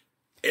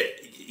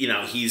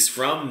 he's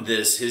from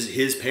this,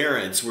 his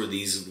parents were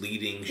these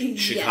leading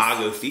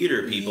Chicago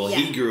theater people.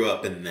 He grew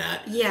up in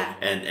that.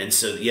 And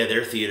so,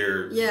 their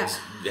theater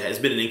has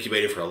been an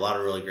incubator for a lot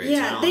of really great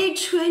talent. They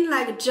train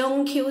like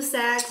John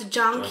Cusack,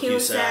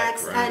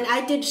 and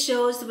I did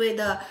shows with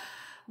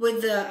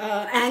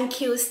Ann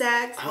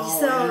Cusack.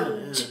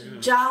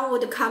 John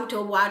would come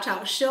to watch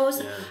our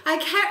shows. I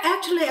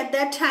actually at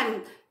that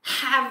time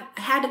have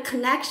had a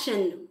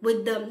connection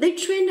with them. They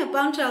trained a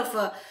bunch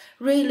of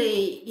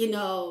really,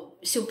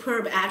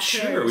 superb actors.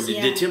 Sure.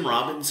 Did Tim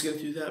Robbins go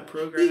through that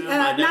program?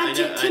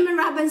 Tim and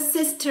Robbins'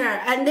 sister,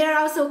 and they're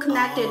also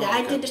connected.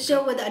 I did a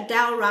show with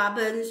Adele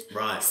Robbins.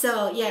 Right.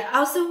 So,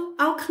 also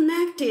all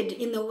connected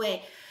in a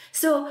way.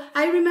 So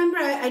I remember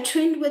I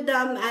trained with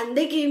them, and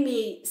they gave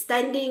me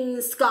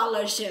standing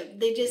scholarship.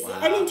 They just,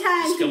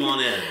 anytime. Just come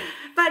on in.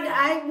 But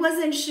I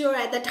wasn't sure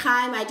at the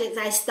time.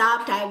 I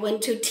stopped. I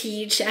went to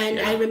teach, and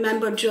I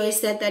remember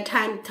Joyce at that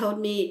time told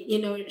me,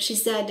 she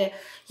said,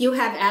 "You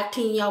have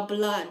acting in your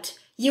blood.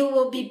 You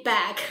will be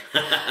back."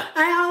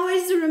 I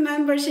always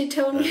remember she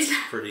told me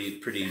that.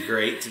 Pretty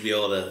great to be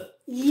able to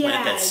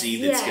plant that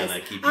seed that's gonna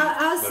keep you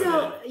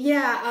motivated.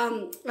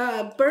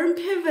 Bern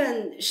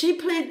Piven,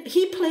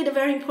 he played a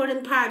very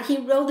important part. He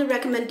wrote the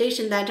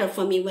recommendation letter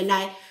for me when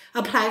I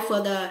apply for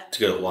the to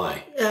go to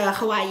Hawaii.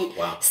 Hawaii.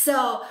 Wow.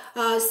 So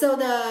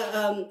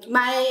the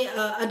my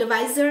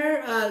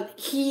advisor,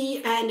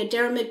 he and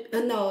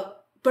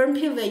Burn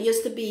Pivot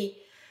used to be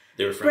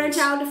branch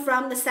out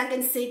from the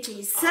second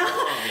city. So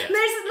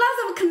there's lots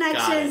of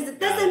connections.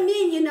 Doesn't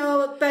mean,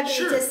 but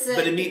sure. it just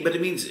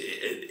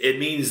it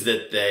means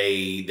that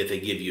they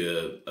give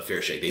you a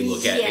fair shake. They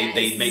look at it.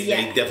 They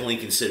definitely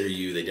consider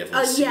you. They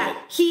definitely see it.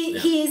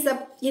 He is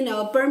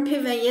Burn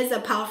Pivot is a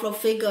powerful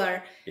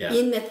figure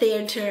in the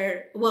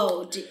theater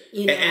world.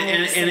 And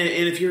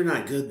if you're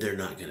not good, they're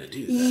not going to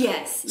do that.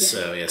 Yes.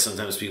 So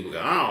sometimes people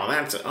go, oh,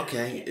 that's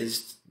okay.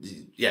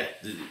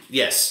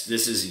 Yes,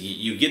 this is,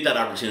 you get that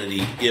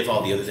opportunity if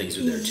all the other things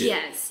are there too.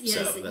 Yes,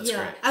 so that's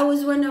great. I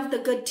was one of the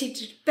good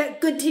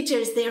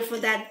teachers there for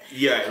that.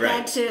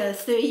 That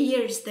 3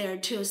 years there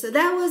too. So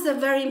that was a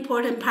very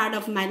important part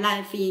of my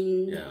life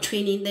in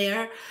training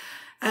there.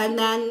 And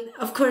then,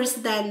 of course,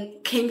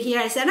 came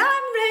here. I said,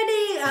 I'm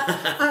ready.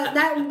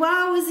 That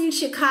while I was in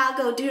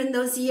Chicago during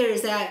those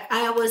years,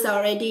 I was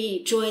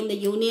already joined the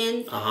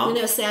union,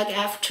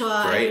 SAG-AFTRA.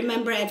 I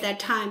remember at that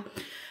time.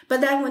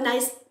 But then when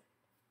the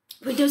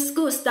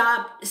school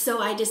stopped,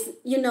 so I just,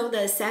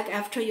 the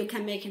SAG-AFTRA, you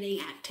can make it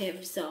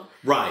inactive. So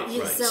right.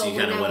 So you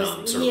kind of went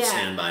on sort of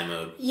standby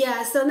mode.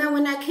 Yeah. So now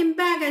when I came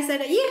back, I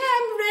said,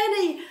 I'm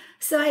ready.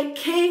 So I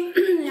came,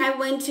 I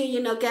went to,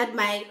 get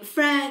my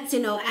friends,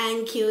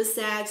 Ann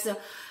Cusack. So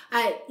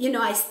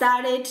I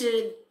started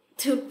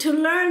to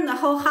learn the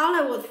whole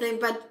Hollywood thing,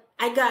 but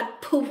I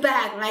got pulled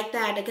back like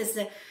that because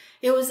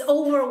it was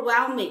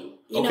overwhelming,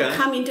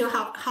 coming to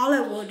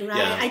Hollywood, right?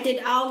 Yeah. I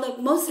did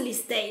mostly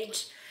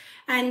stage.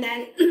 And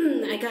then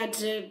I got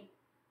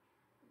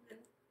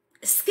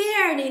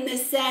scared in a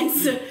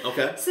sense.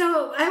 Okay.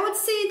 So I would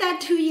say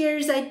that 2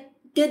 years I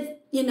did,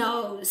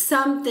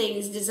 some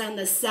things just on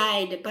the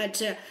side,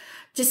 but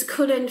just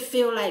couldn't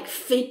feel like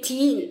fit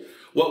in.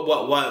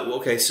 What?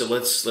 Okay, so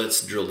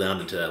let's drill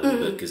down into that a little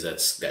bit because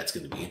that's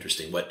going to be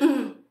interesting.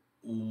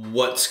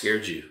 What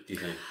scared you? Do you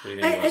think? What do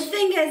you think I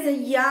think as a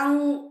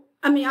young,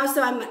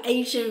 also I'm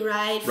Asian,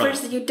 right?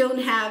 First, you don't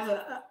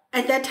have.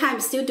 At that time,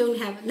 still don't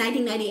have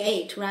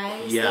 1998,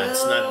 right? Yeah,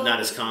 so, it's not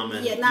as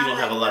common. Yeah, you don't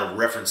have a lot of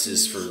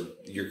references for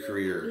your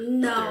career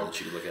out there that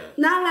you can look at.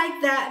 Not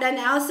like that. And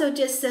also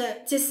just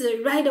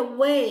right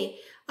away,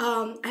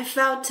 I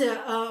felt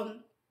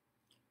the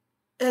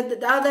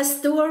other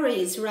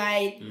stories,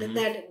 right?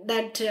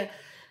 Mm-hmm.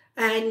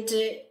 And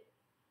it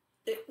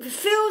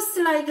feels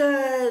like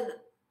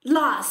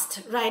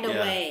lost right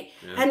away.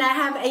 Yeah. And I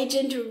have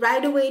agent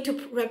right away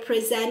to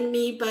represent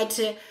me, but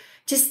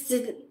just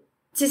the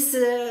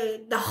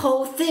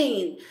whole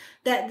thing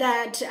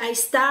that I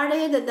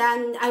started,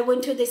 then I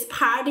went to these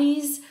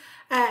parties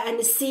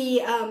and see,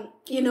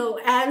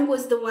 Anne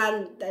was the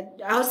one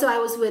that also I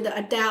was with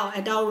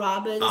Adele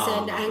Robbins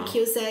and Ann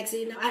Cusack.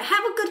 I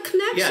have a good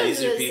connection. Yeah,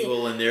 these are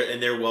people and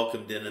they're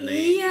welcomed in and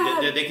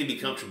they can be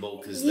comfortable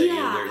because they're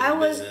in the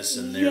business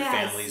and their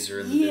families are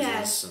in the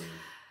business. And...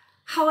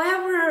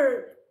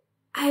 However,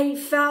 I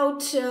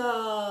felt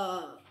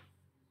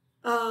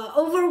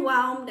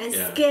overwhelmed and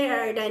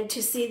scared, and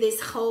to see this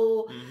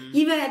whole,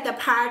 even at the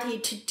party,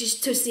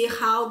 to see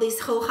how this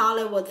whole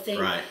Hollywood thing.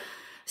 Right.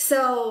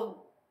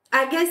 So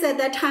I guess at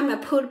that time I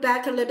pulled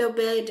back a little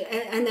bit,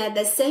 and at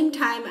the same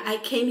time I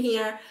came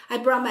here. I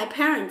brought my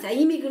parents. I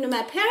immigrated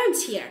my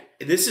parents here.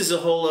 This is a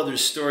whole other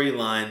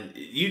storyline.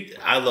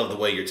 I love the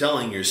way you're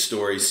telling your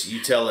stories.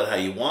 You tell it how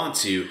you want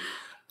to.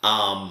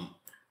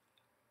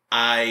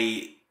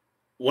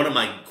 One of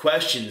my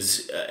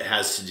questions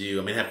has to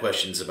do, I have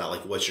questions about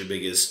like what's your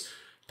biggest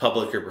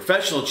public or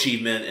professional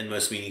achievement and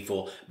most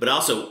meaningful, but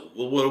also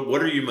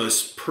what are your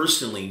most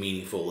personally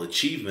meaningful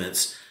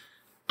achievements?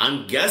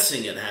 I'm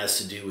guessing it has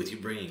to do with you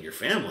bringing your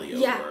family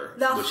over. Yeah,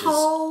 the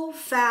whole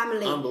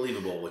family.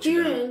 Unbelievable what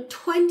you've done. During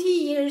 20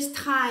 years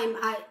time,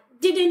 I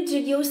didn't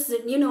use,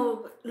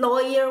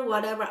 lawyer,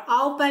 whatever,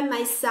 all by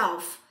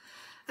myself,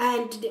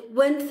 and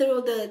went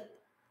through the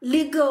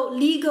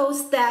legal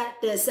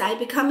status. I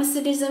become a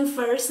citizen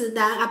first,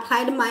 then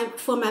applied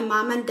for my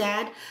mom and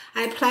dad.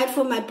 I applied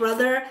for my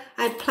brother.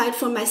 I applied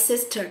for my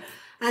sister.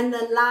 And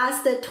the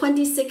last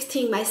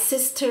 2016, my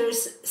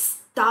sister's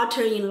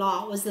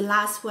daughter-in-law was the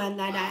last one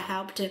that I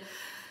helped.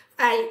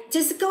 I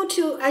just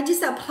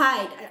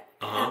applied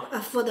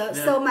for the.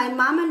 Yeah. So my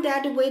mom and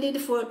dad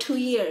waited for 2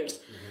 years.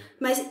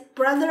 Mm-hmm. My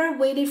brother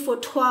waited for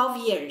 12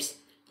 years.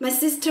 My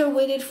sister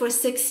waited for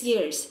 6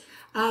 years.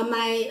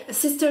 My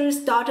sister's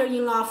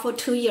daughter-in-law for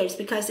 2 years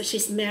because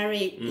she's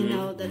married,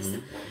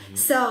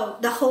 So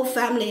the whole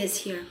family is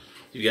here.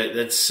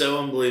 That's so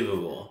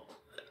unbelievable.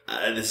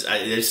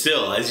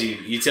 Still, as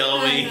you tell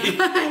me,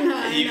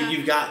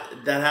 you've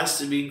got, that has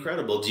to be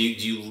incredible. Do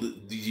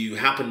you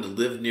happen to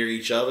live near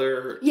each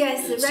other?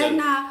 Yes, right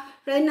now,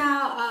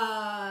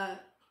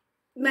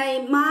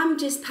 my mom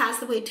just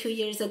passed away 2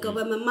 years ago,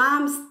 but my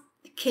mom's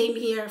came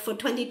here for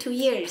 22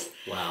 years.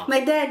 Wow. My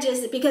dad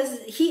because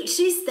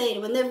she stayed.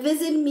 When they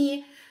visited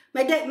me,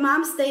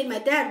 mom stayed, my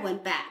dad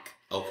went back.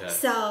 Okay.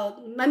 So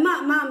my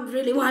mom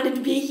really wanted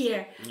to be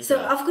here. Okay. So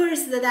of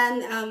course,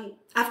 then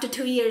after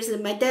 2 years,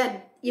 my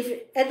dad,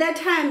 at that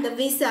time, the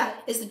visa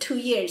is 2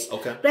 years.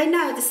 Okay. Right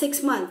now, it's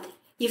 6 months.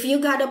 If you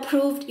got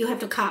approved, you have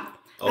to come.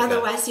 Okay.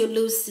 Otherwise, you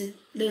lose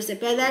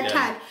it. By that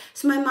time,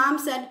 so my mom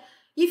said,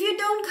 if you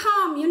don't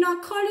come,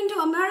 according to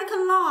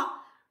American law,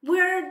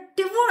 we're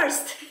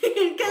divorced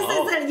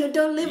because you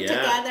don't live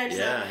together.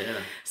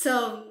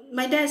 So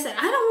my dad said,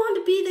 I don't want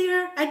to be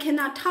there. I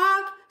cannot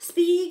talk,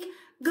 speak,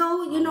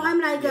 go. I'm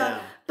like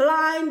a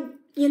blind.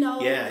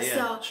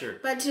 So, sure.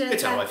 But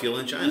it's how I feel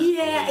in China.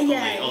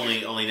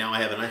 Only now I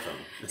have an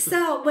iPhone.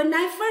 So when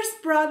I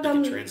first brought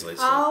them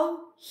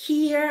all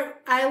here,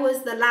 I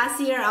was the last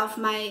year of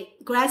my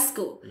grad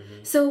school.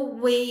 Mm-hmm.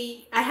 So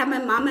I have my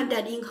mom and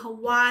dad in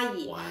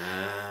Hawaii.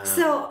 Wow.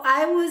 So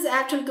I was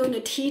actually going to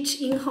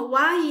teach in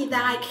Hawaii.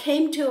 Then I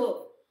came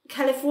to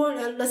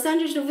California, Los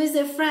Angeles to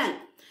visit a friend.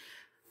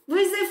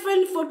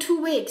 For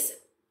 2 weeks.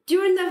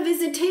 During the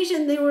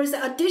visitation, there was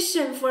an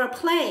audition for a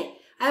play.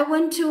 I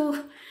went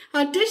to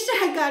audition.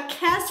 I got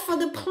cast for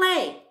the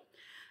play.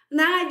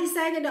 Now I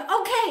decided,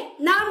 okay,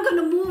 now I'm going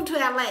to move to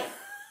LA.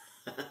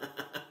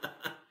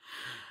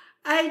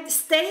 I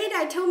stayed.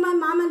 I told my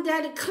mom and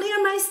dad to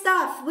clear my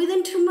stuff.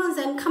 Within 2 months,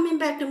 I'm coming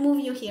back to move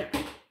you here.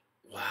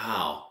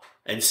 Wow.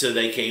 And so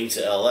they came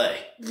to LA.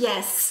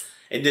 Yes.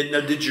 And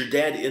did your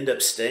dad end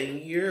up staying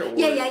here? Or?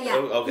 Yeah.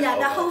 Oh, okay. Yeah,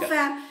 the whole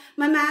family.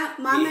 My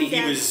mom and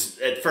dad. He was,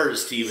 at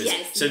first, he was.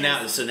 Yes. So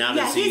now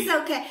yeah, he's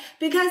okay.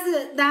 Because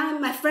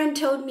then my friend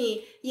told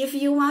me, if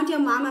you want your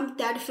mom and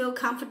dad to feel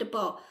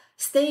comfortable,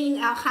 stay in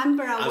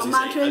Alhambra or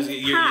Montreal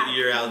Park.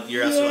 You're out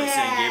like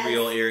San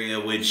Gabriel area,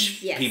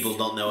 which people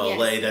don't know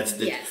LA. That's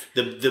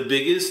the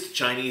biggest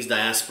Chinese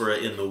diaspora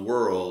in the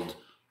world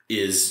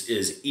is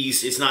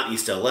east. It's not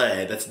East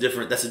LA. That's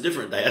different. That's a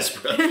different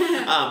diaspora.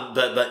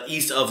 But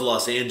east of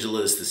Los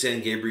Angeles, the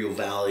San Gabriel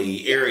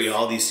Valley area,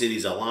 all these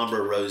cities: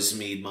 Alhambra,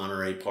 Rosemead,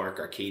 Monterey Park,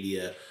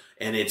 Arcadia,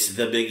 and it's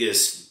the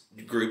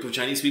biggest group of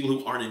Chinese people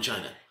who aren't in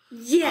China.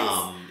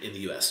 Yes. In the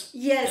U.S.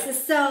 Yes. Yeah.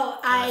 So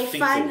I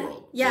find the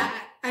world.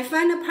 I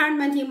find an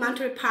apartment in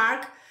Monterey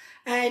Park,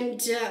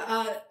 and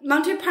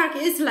Monterey Park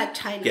is like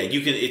China. Yeah,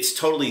 you can. It's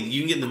totally.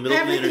 You can get in the middle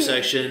of the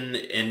intersection,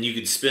 and you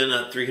can spin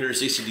up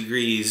 360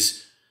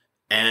 degrees.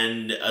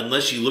 And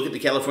unless you look at the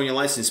California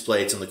license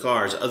plates on the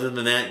cars, other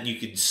than that, you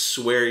could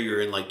swear you're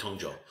in like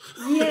Tongzhou.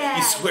 Yeah.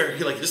 You swear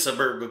you're like a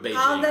suburb of Beijing.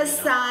 All the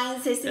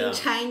signs is in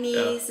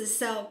Chinese. Yeah.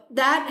 So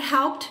that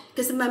helped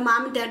because my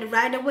mom and dad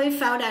right away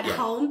felt at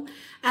home.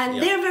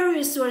 And they're very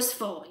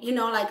resourceful.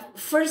 Like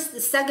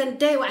second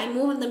day when I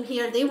moved them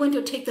here, they went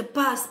to take the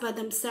bus by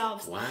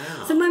themselves. Wow.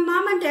 So my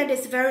mom and dad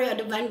is very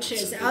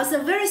adventurous.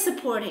 Also very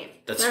supportive.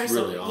 That's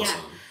really awesome.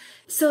 Yeah.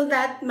 So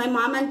that my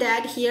mom and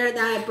dad here,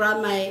 then I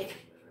brought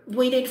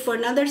waited for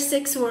another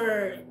 6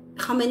 or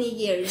how many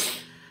years?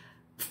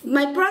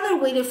 My brother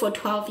waited for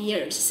 12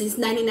 years since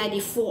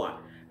 1994,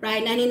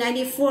 right?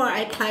 1994, I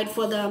applied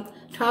for them.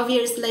 12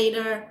 years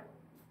later,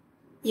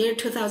 year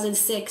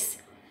 2006.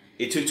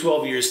 It took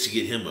 12 years to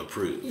get him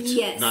approved.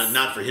 Yes.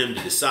 Not for him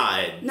to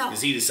decide. No.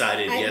 Because he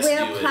decided we to do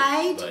it.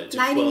 applied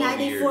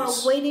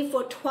 1994, waited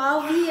for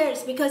 12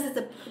 years because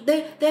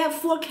they have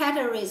 4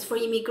 categories for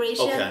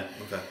immigration. Okay.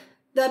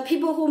 The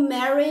people who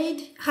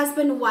married,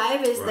 husband,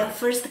 wife is the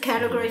first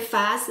category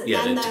fast.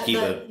 Yeah, then to keep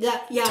a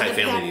tight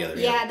family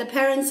together. Yeah, the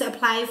parents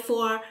apply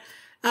for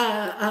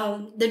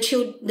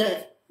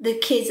the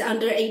kids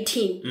under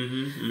 18.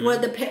 Or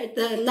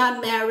the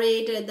not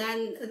married. Then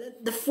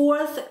the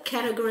 4th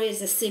category is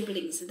the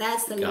siblings.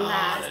 That's the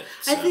last.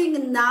 I think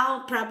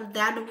now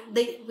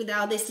probably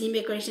without this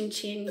immigration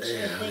change,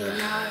 I think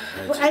now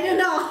I don't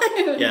know.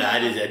 Yeah,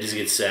 I just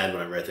get sad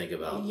whenever I think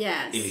about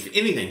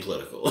anything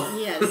political.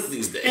 Yes.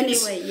 These days.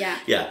 Anyway, yeah.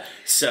 Yeah.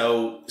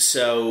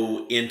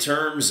 So in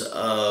terms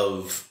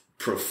of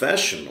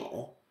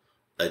professional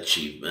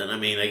achievement, I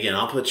mean, again,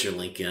 I'll put your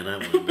link in. I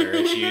won't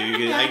embarrass you.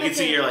 I can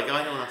see you're like,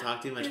 I don't want to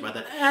talk too much about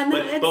that.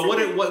 But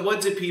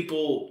what do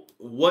people?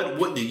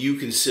 What do you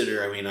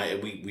consider? I mean,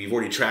 we've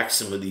already tracked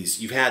some of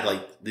these. You've had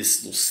like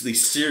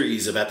these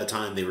series of at the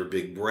time they were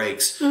big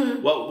breaks.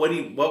 Mm-hmm.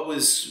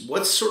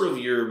 What's sort of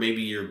your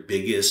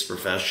biggest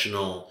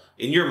professional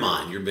in your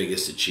mind, your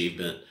biggest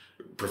achievement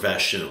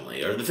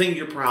professionally, or the thing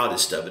you're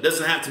proudest of? It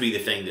doesn't have to be the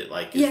thing that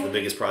like is the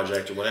biggest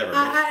project or whatever.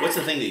 What's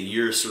the thing that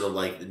you're sort of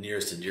like the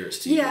nearest and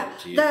dearest to you?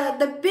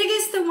 The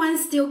biggest one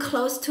still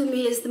close to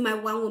me is my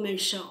one-woman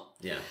show.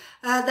 Yeah.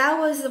 That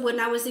was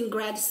when I was in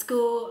grad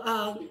school.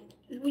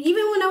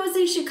 Even when I was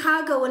in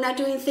Chicago, when I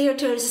doing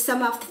theaters,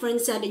 some of the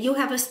friends said, you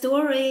have a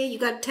story, you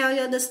got to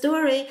tell the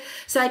story.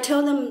 So I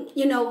told them,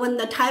 when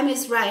the time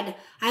is right,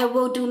 I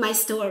will do my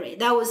story.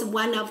 That was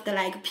one of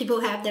the,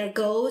 people have their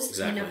goals,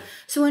 exactly.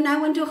 So when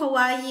I went to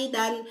Hawaii,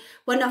 then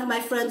one of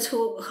my friends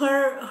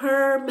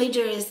her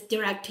major is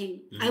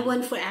directing. Mm-hmm. I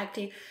went for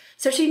acting.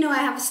 So she know I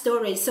have a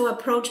story, so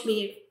approached me.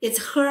 It's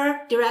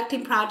her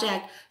directing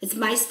project. It's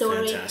my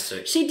story.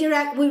 Fantastic.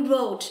 We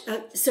wrote.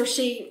 So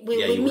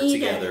we meet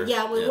together.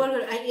 We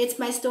work. It's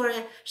my story.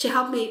 She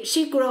helped me.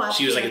 She grew up.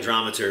 She was like a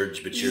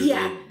dramaturge, but you're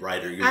the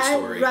writer. Your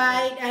story.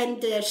 Right,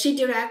 and she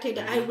directed.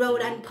 I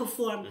wrote and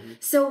performed.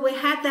 So we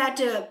had that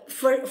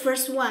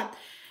first one.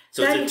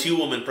 So it's a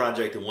 2-woman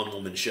project and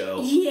 1-woman show.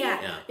 Yeah.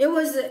 It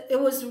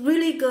was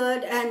really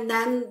good, and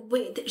then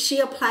she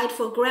applied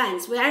for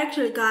grants. We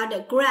actually got a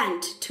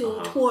grant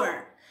to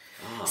tour.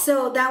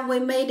 So then we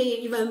made it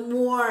even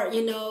more,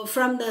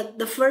 from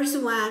the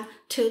first one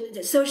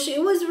to. So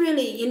it was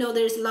really,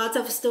 there's lots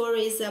of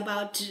stories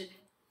about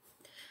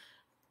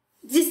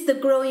just the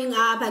growing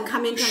up and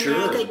coming to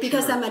America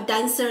because I'm a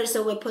dancer.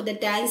 So we put the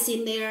dance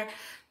in there.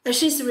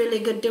 She's a really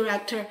good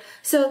director.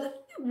 So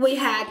we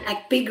had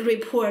like big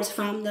reports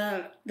from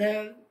the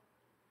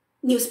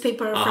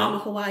newspaper from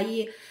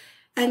Hawaii,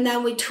 and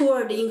then we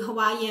toured in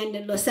Hawaii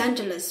and Los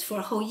Angeles for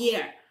a whole year.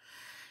 Wow.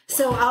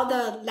 So all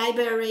the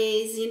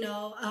libraries,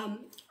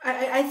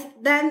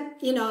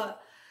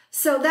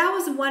 so that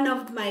was one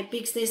of my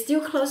big things, still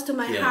close to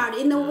my heart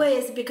in a way.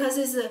 It's because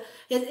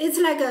it's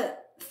like a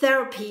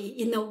therapy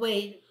in a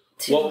way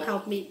to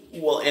help me.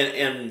 Well,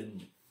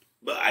 and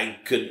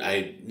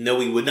I know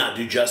we would not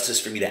do justice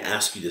for me to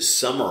ask you to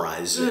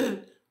summarize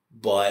it.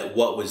 But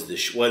what is the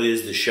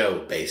show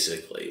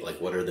basically?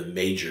 Like, what are the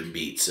major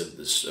beats of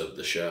the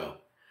show?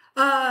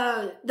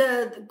 Of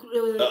the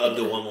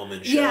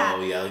 1-woman show,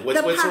 Like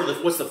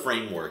what's the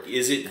framework?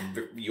 Is it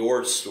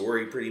your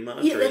story pretty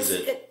much, or is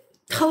it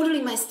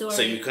totally my story?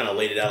 So you kind of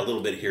laid it out a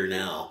little bit here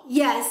now.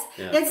 Yes,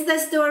 it's the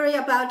story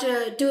about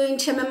doing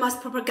Chairman Mao's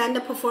propaganda,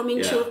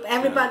 performing truth.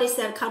 Everybody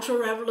said Cultural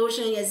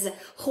Revolution is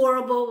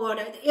horrible.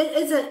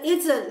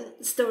 It's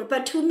a story,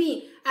 but to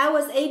me, I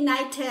was 8,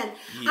 9, 10.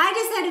 I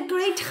just had a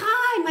great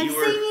time.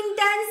 Singing,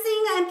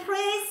 dancing, and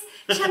praise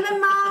Chairman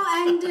Mao,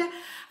 and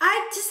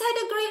I just had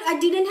I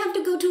didn't have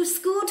to go to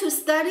school to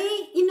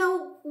study.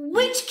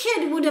 Which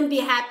kid wouldn't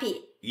be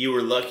happy? You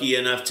were lucky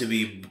enough to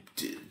be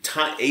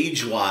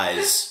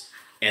age-wise,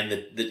 and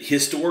the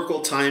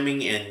historical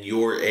timing and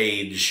your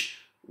age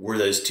were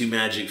those two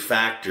magic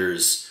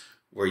factors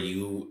where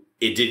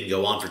it didn't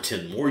go on for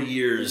 10 more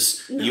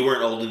years. No. You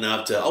weren't old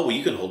enough to,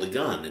 you can hold a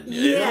gun. And,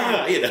 you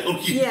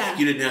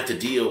didn't have to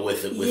deal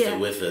with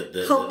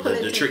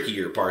the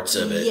trickier parts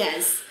of it.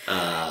 Yes.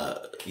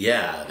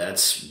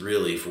 That's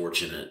really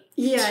fortunate.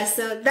 Yeah,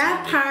 so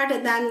that part,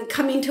 then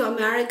coming to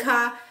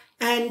America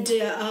and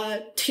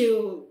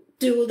to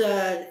do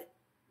the,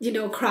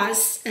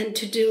 cross and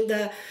to do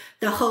the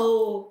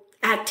whole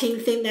acting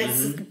thing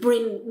that's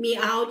bring me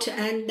out,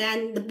 and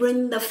then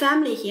bring the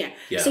family here.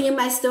 Yeah. So in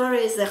my story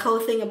is the whole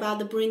thing about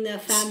the bring the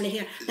family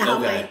here. How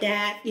my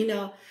dad,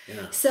 Yeah.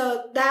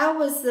 So that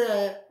was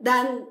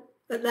then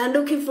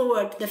looking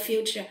forward to the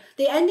future.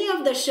 The ending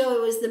of the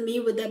show was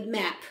me with the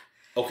map.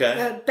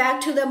 Okay.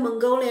 Back to the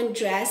Mongolian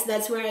dress.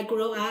 That's where I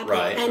grew up.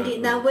 Right. And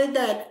then with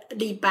the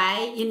Li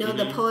Bai,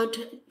 the poet,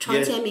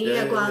 床前明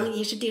月光，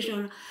疑是地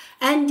上.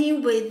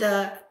 Ending with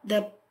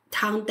the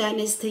Tang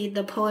Dynasty,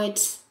 the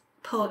poet.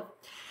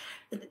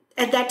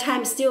 At that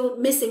time, still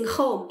missing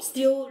home,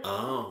 still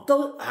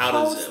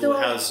how's a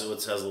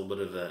little bit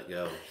of that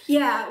go?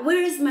 Yeah,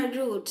 where is my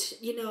root?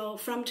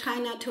 From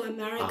China to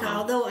America.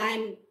 Although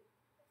I'm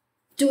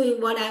doing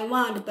what I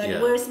want,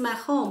 but where's my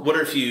home? What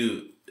if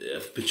you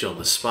put you on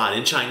the spot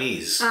in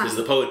Chinese? Because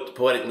the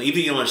poetically,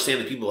 even you don't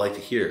understand that people like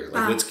to hear.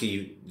 Like, a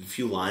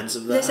few lines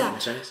of that in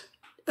Chinese?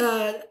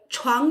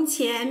 床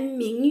前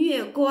明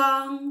月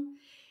光，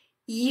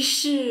疑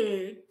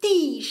是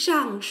地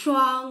上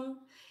霜。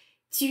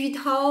举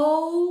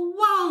头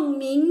望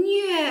明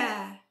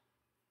月，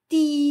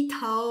低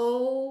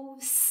头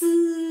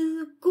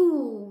思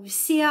故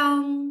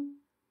乡。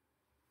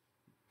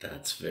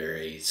 That's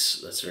very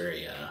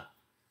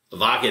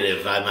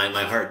evocative.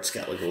 My heart's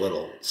got like a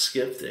little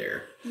skip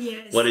there.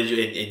 Yes. What did you?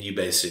 And you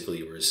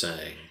basically were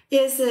saying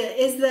is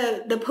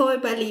the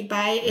poet by Li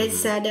Bai. It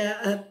said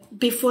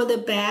before the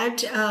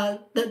bed,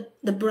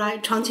 the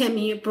bride 床前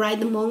明月 bright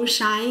the moon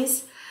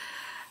shines.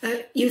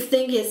 You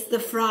think it's the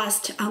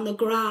frost on the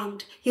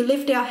ground. You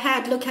lift your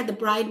head, look at the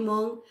bright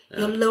moon.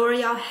 You lower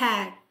your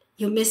head,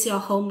 you miss your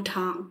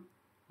hometown.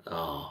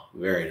 Oh,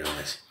 very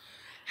nice.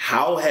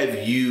 How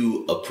have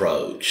you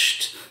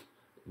approached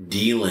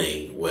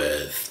dealing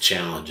with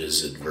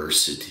challenges,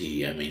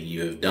 adversity? I mean,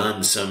 you have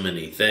done so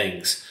many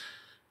things,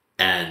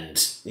 and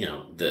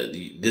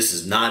this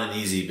is not an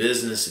easy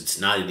business. It's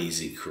not an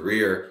easy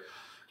career.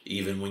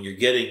 Even when you're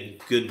getting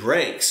good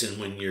breaks, and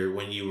when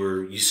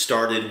you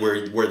started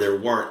where there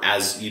weren't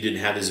you didn't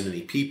have as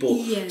many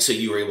people, so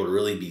you were able to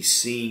really be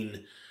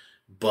seen.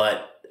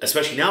 But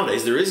especially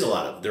nowadays, you're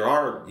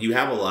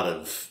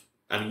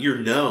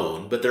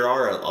known, but there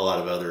are a lot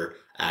of other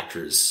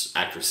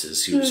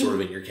actresses who are sort of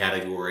in your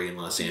category in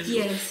Los Angeles.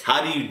 Yes.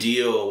 How do you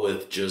deal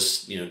with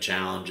just,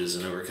 challenges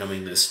and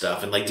overcoming this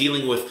stuff, and like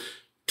dealing with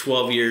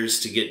 12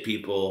 years to get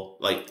people,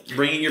 like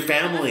bringing your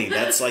family,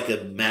 that's like a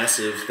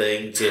massive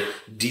thing to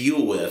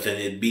deal with, and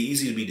it'd be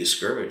easy to be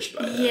discouraged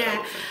by that.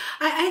 Yeah,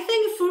 I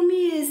think for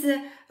me is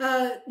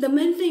the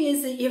main thing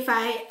is if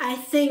I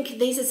think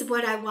this is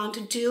what I want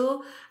to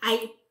do,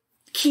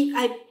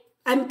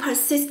 I'm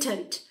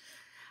persistent.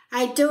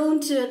 I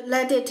don't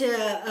let it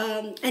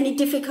any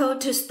difficult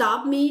to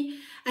stop me.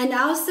 And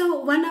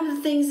also one of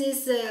the things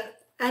is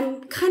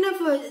I'm kind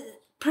of a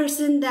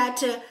person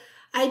that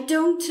I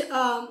don't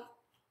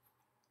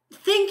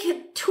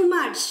think too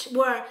much,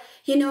 or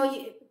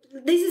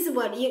this is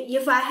what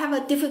if I have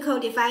a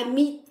difficulty,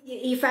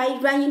 if I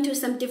run into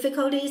some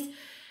difficulties,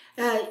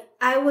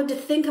 I would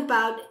think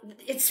about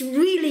it's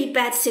really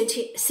bad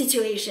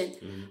situation,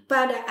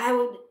 but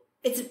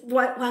it's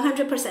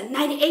 100%,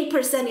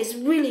 98% is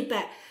really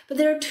bad, but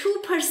there are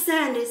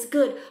 2% is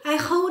good. I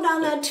hold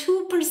on that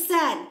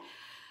 2%.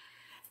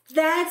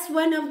 That's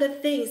one of the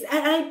things.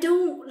 I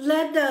don't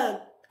let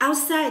the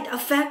outside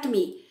affect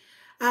me.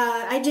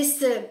 I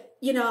just,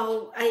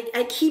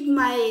 I keep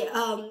my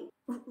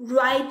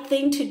right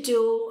thing to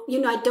do.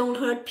 I don't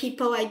hurt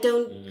people. I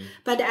don't,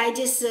 but I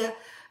just,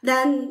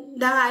 then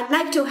I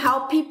like to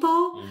help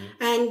people.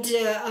 And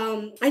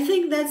I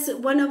think that's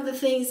one of the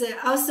things that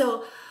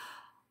also,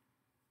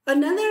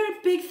 another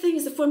big thing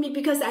is for me,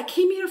 because I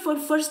came here for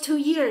the first 2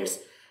 years.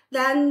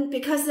 Then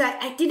because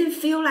I didn't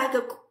feel like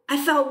I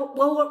felt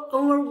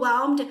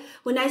overwhelmed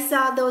when I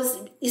saw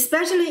those,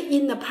 especially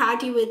in the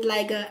party with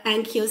like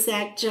Ann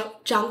Cusack,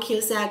 John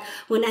Cusack.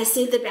 When I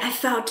see them, I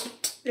felt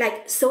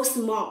like so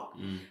small,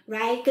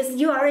 right? Because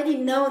you already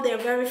know they're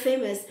very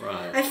famous.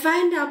 Right. I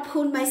find I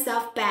pulled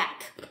myself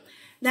back.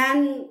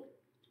 Then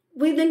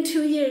within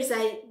 2 years,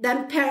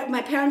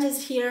 my parents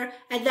is here.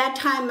 At that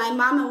time, my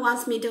mama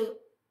wants me to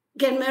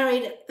get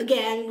married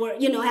again, or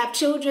have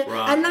children.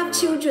 Right, I love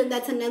children.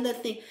 That's another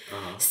thing.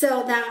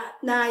 So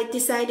now I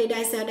decided.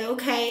 I said,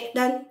 okay.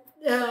 Then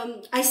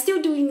I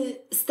still doing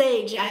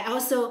stage. I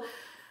also,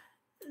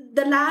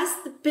 the last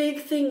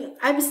big thing,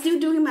 I'm still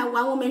doing my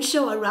one-woman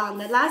show around.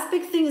 The last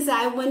big thing is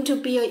I went to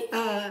be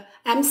a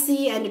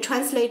MC and a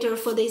translator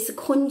for this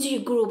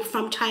Kunju group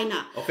from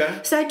China. Okay.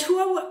 So I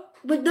tour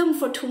with them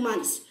for 2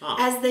 months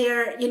as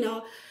their,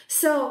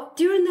 So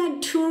during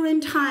that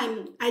touring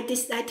time, I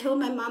told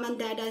my mom and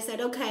dad, I said,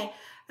 okay,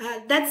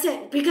 that's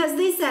it. Because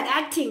they said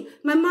acting.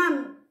 My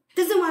mom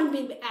doesn't want to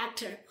be an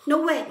actor.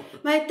 No way.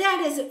 My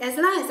dad is, as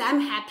long as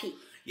I'm happy.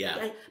 Yeah.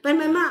 Right? But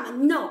my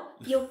mom, no,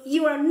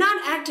 you are not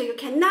actor. You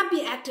cannot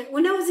be actor.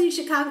 When I was in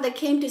Chicago, they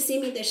came to see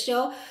me, the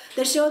show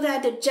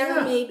that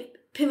Jeremy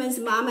Piven's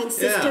mom and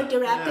sister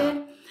directed.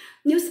 Yeah.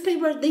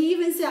 Newspaper, they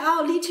even said,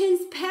 Li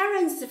Chen's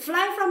parents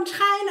fly from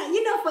China,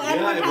 for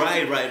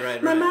advertising.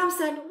 Right. My mom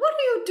said, what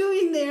are you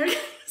doing there?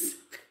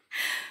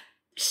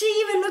 She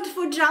even looked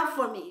for a job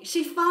for me.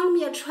 She found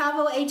me a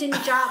travel agent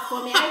job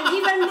for me. I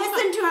even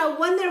listened to her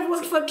when they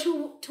worked for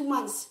two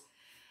months.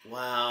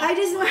 Wow. I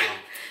just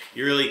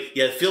You really,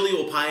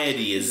 filial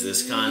piety is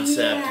this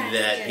concept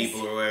that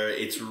people are aware.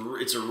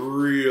 It's a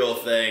real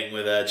thing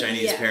with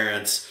Chinese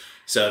parents.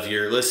 So if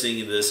you're listening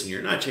to this and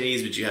you're not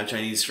Chinese, but you have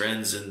Chinese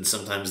friends, and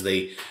sometimes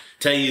they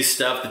tell you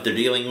stuff that they're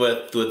dealing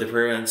with their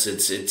parents,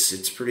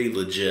 it's pretty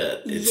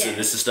legit.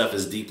 This stuff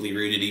is deeply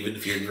rooted, even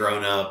if you're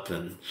grown up,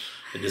 and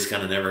it just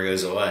kind of never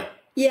goes away.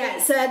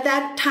 Yeah. So at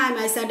that time,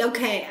 I said,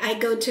 okay, I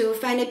go to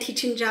find a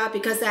teaching job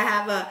because I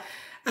have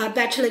a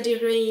bachelor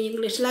degree in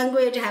English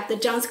language. I have the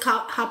Johns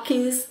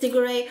Hopkins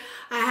degree.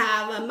 I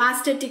have a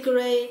master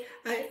degree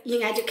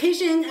in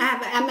education. I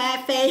have an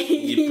MFA.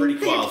 You're pretty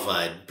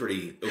qualified,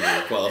 pretty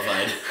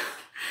overqualified.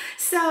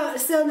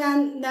 So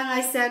then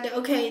I said,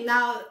 okay,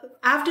 now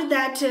after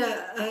that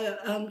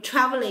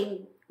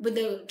traveling with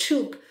the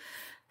troupe,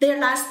 their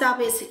last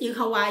stop is in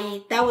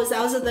Hawaii. That was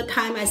also the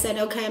time I said,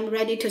 okay, I'm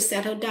ready to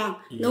settle down.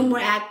 No more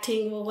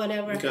acting or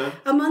whatever. Okay.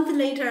 A month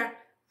later,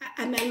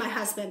 I met my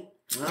husband.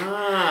 Okay.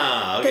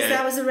 Because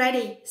I was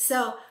ready.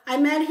 So I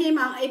met him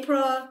on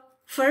April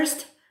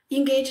 1st,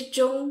 engaged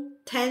June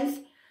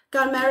 10th,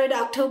 got married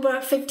October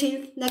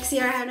 15th. Next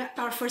year I had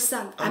our first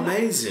son.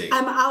 Amazing.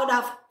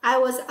 I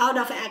was out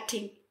of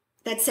acting.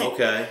 That's it.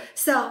 Okay.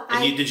 So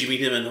did you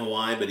meet him in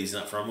Hawaii, but he's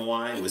not from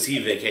Hawaii? Was he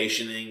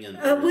vacationing?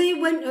 We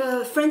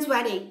went friend's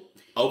wedding.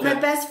 Okay. My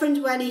best friend's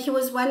wedding. He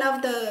was one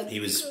of the... He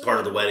was part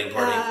of the wedding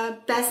party?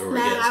 Best man.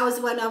 Yes. I was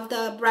one of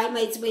the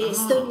bridesmaids. We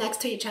stood next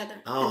to each other.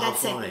 Oh, and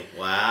that's how funny. It.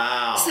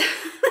 Wow. So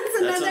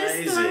that's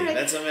amazing. Story.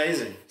 That's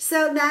amazing.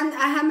 So then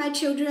I had my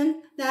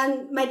children.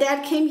 Then my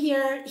dad came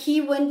here. He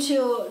went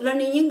to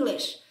learning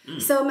English.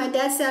 So my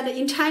dad said,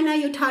 in China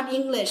you taught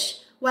English.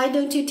 Why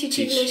don't you teach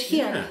English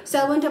here? Yeah. So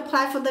I went to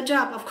apply for the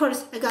job. Of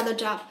course, I got the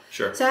job.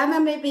 Sure. So I had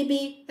my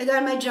baby. I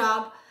got my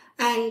job.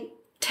 And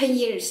 10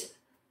 years.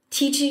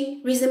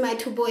 Teaching, raising my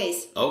 2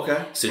 boys.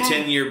 Okay. So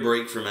 10-year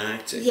break from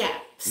acting. Yeah.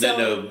 So,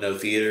 no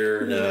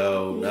theater,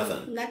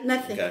 nothing.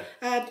 Nothing. Okay.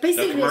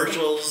 Basically, no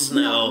commercials,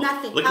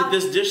 nothing. Look at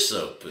this dish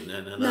soap and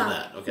none of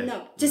that. Okay.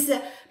 No, just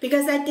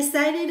because I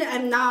decided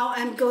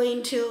I'm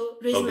going to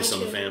raise focus my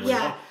children. On the family.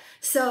 Yeah.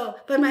 So,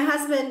 but my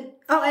husband,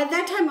 at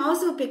that time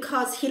also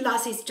because he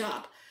lost his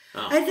job.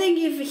 Oh. I think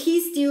if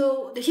he's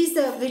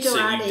a visual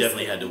artist. So you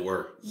definitely had to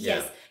work.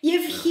 Yes. Yeah.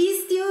 If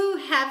he still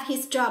have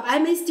his job,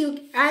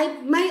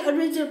 my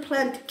original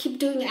plan to keep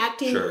doing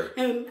acting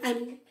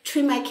and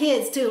treat my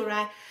kids too,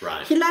 right?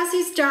 Right. He lost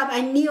his job.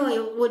 I knew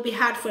it would be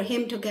hard for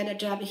him to get a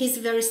job. He's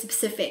very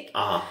specific.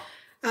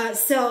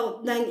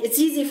 So then it's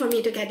easy for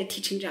me to get a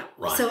teaching job.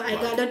 Right, so I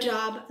got a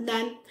job.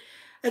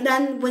 And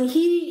then when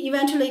he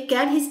eventually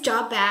got his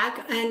job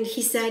back, and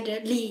he said,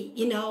 Lee,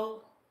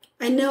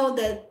 I know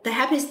that the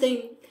happiest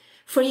thing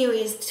for you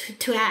is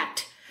to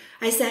act.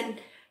 I said,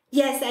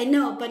 yes, I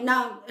know, but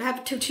now I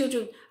have 2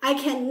 children. I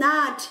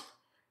cannot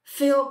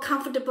feel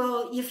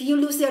comfortable if you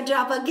lose your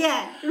job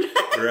again.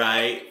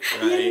 Right.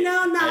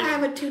 Now I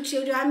have 2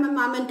 children. I'm a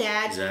mom and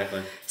dad.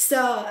 Exactly.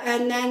 So,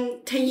 and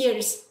then 10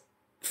 years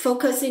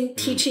focusing,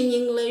 teaching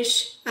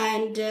English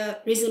and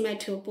raising my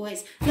 2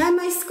 boys. Now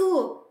my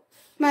school,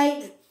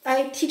 I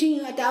teaching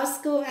in adult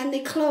school, and they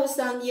closed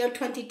on year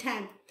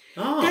 2010.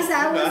 Because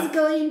I was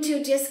going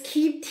to just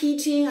keep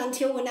teaching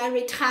until when I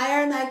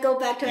retire, and I go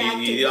back to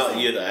acting. You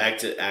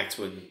act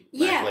when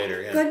back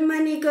later. Yeah. Good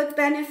money, good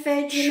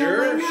benefit.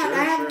 Why not?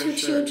 I have 2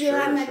 children.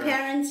 I'm my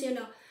parents.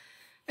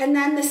 And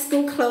then the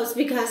school closed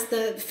because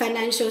the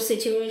financial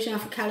situation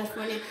of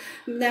California.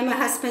 Then my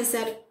husband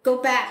said, "Go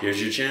back.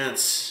 Here's your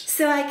chance."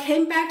 So I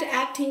came back to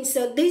acting.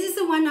 So this is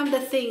one of the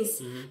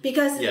things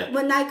because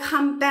when I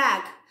come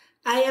back,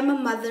 I am a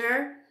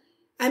mother.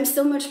 I'm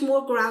so much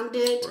more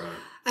grounded.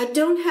 Right. I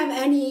don't have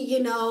any,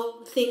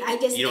 thing. I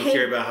just you don't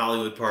care about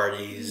Hollywood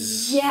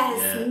parties.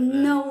 Yes,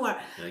 no more.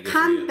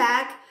 Come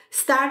back,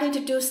 started to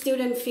do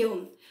student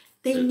film.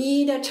 They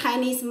need a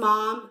Chinese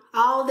mom.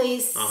 All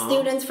these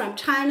students from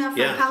China,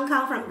 from Hong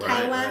Kong, from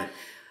Taiwan,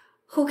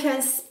 who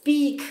can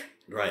speak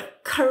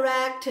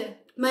correct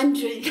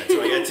Mandarin. That's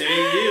why I got to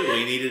meet you.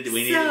 We needed a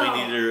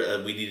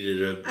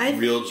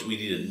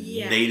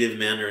native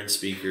Mandarin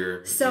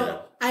speaker.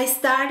 So I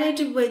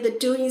started with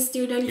doing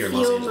student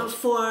film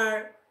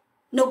for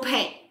no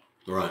pay.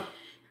 Right.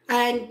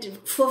 And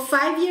for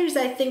 5 years,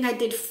 I think I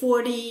did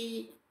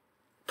 40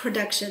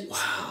 productions.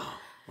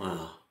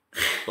 Wow.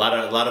 A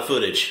lot of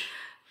footage.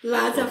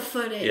 Lots of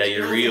footage. Yeah,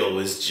 your reel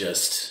was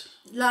just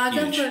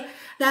huge.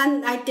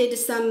 Then I did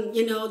some,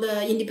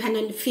 the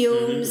independent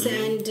films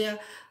and,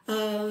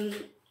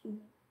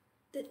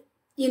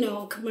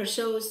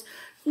 commercials.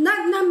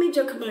 Not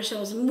major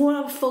commercials,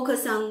 more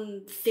focus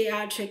on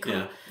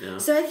theatrical. Yeah.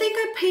 So I think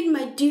I paid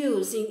my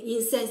dues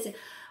in sense.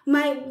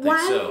 My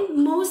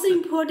most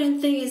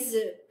important thing is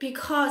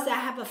because I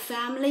have a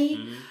family,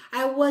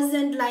 I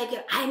wasn't like,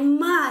 I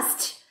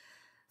must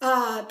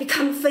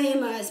become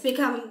famous,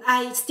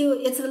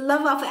 it's a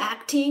love of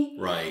acting.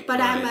 Right.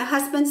 But I have my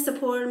husband's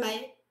support,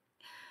 my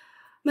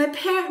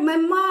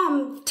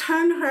mom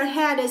turned her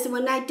head is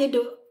when I did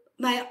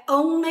my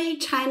only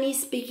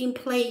Chinese speaking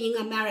play in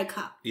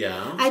America.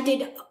 Yeah. I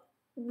did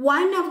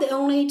one of the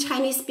only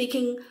Chinese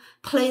speaking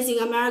plays in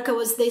America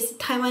was this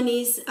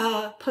Taiwanese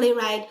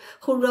playwright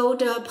who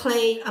wrote a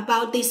play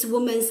about this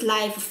woman's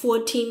life,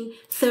 14,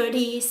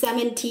 30,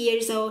 70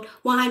 years old,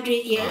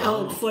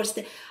 100-year-old first.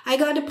 I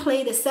got to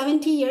play the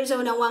 70 years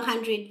old and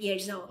 100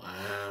 years old.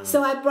 Wow.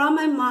 So I brought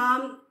my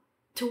mom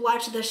to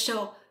watch the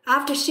show.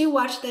 After she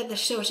watched the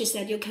show, she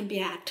said, "You can be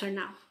an actor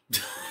now."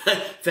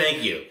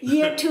 Thank you.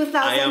 Year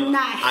 2009.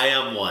 I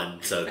am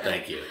one, so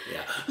thank you.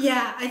 Yeah.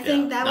 Yeah, I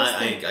think that was.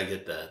 I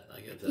get that.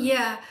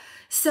 Yeah.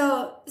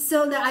 So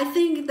that I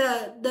think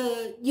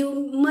the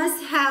you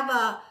must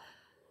have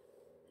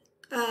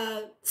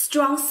a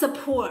strong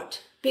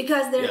support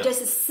because there's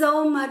just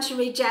so much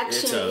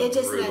rejection. It's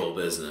a brutal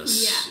business.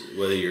 Yeah.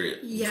 Whether you're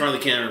in front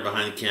of the camera,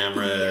 behind the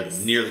camera,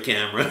 near the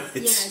camera,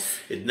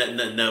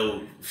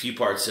 no few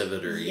parts of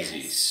it are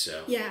easy.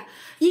 So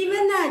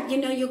even that,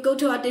 you go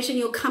to audition,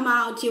 you come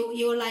out,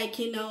 you're like,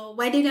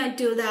 why didn't I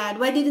do that?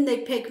 Why didn't they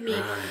pick me?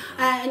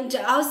 And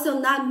also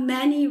not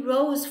many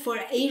roles for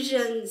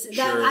Asians.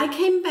 Then I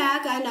came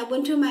back and I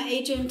went to my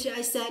agent.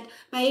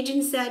 My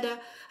agent said,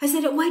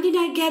 why did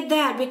I get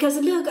that? Because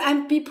look,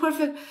 I'm be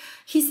perfect.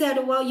 He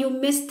said, well, you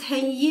missed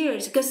 10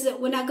 years. Because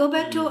when I go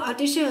back to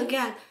audition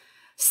again,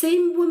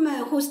 same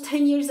woman who's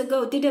 10 years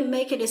ago didn't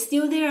make it is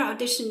still there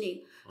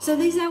auditioning. So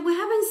they said, we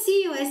haven't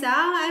seen you. I said,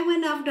 I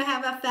went off to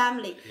have a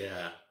family.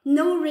 Yeah.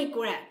 No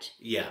regret.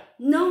 Yeah.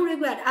 No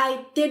regret.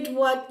 I did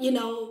what,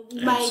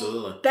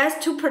 my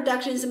best 2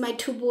 productions, my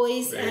 2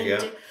 boys. There you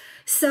go.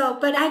 So,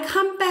 but I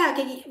come back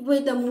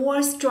with a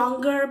more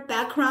stronger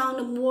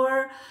background,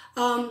 more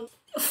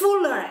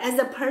fuller as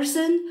a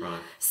person. Right.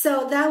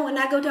 So that when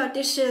I go to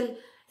audition,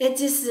 it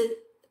just,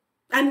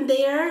 I'm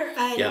there.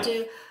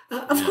 And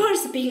of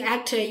course, being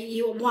actor,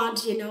 you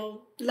want,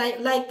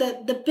 like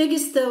the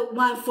biggest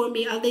one for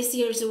me this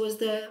year was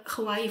the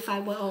Hawaii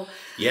 510.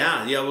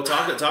 Yeah, we'll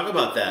talk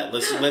about that.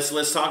 Let's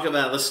talk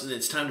about. Listen,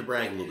 it's time to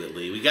brag a little bit,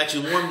 Lee. We got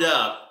you warmed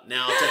up.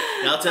 Now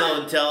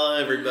tell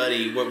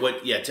everybody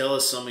what. Yeah, tell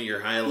us some of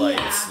your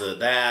highlights.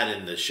 That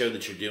and the show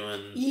that you're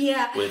doing.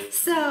 Yeah.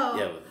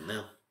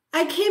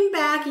 I came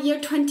back year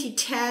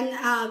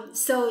 2010.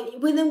 So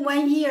within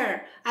 1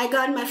 year, I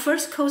got my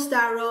first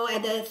co-star role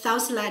at the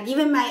Southland.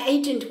 Even my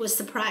agent was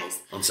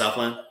surprised. On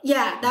Southland?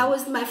 Yeah, that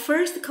was my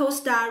first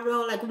co-star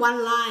role, like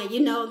one line.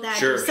 You know that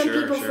some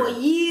people for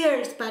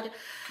years, but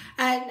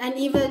and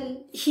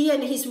even he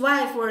and his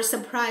wife were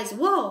surprised.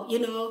 Whoa, you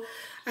know.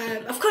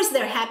 Of course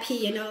they're happy,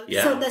 you know.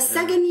 Yeah, so the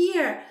second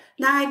year,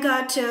 now I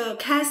got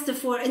cast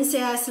for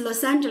NCIS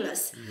Los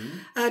Angeles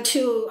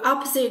to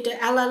opposite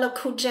LL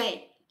Cool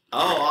J.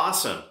 Oh,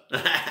 awesome.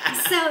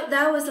 So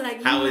that was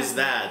like... How is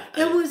that?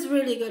 It was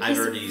really good. I've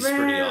heard he's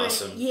pretty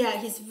awesome. Yeah,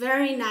 he's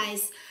very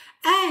nice.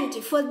 And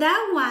for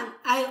that one,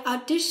 I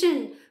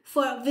auditioned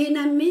for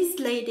Vietnamese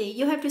lady.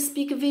 You have to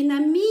speak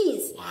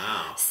Vietnamese.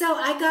 Wow. So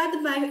I got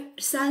my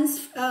son's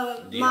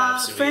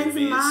friend's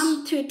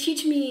mom to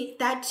teach me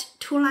that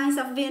 2 lines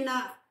of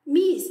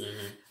Vietnamese.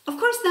 Of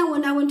course, then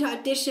when I went to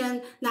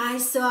audition, now I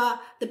saw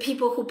the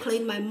people who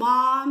played my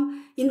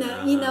mom,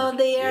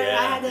 there. Yeah,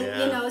 I had,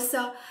 you know,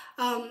 so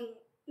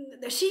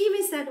she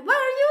even said, "Why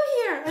are you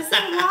here?" I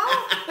said, "Well,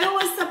 it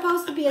was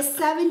supposed to be a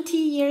 70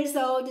 years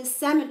old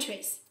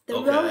cemetress. The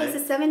role is a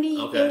 70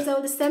 years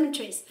old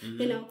cemetress,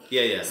 you know."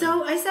 Yeah.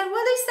 So I said,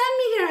 "Well, they sent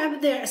me here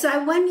up there." So I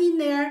went in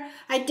there,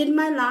 I did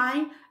my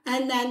line,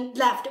 and then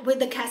left with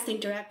the casting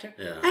director.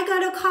 Yeah. I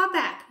got a call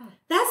back.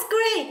 That's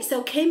great.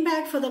 So came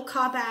back for the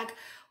callback.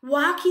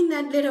 Walk in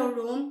that little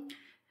room.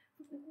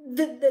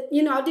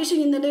 The audition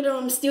in the little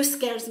room still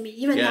scares me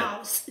even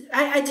now.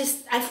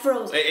 I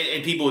froze.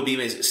 And people would be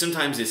amazed.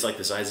 Sometimes it's like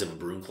the size of a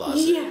broom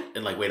closet. Yeah.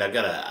 And like, wait, I've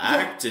got to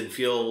act and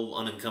feel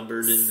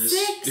unencumbered in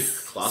this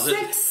closet.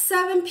 6,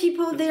 7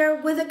 people there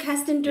with a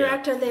casting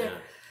director there.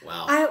 Yeah.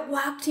 Wow. I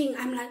walked in.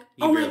 I'm like,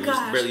 oh my gosh.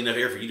 There's barely enough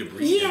air for you to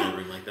breathe in a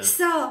room like that.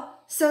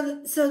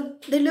 So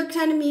they looked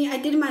at me. I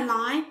did my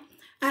line.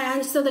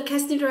 And so the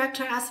casting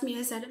director asked me,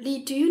 I said,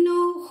 "Lee, do you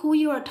know who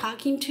you are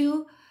talking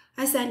to?"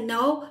 I said,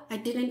 "No, I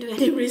didn't do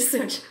any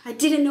research. I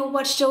didn't know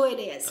what show it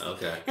is."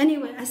 Okay.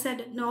 Anyway, I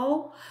said,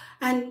 "No."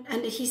 And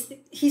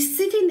he's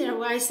sitting there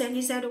where I said,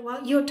 he said,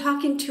 "Well, you're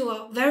talking to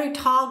a very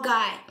tall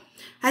guy."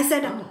 I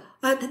said,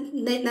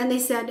 then they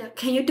said,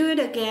 "Can you do it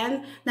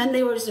again?" Then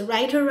there was a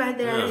writer right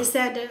there. And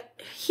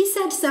he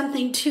said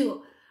something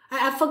too.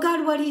 I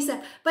forgot what he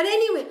said. But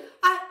anyway,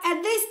 at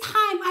this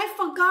time, I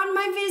forgot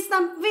my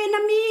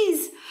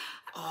Vietnamese.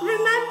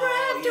 Remember,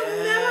 I have to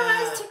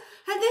memorize.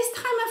 At this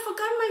time, I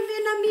forgot my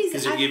Vietnamese.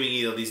 Because they're giving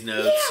you all these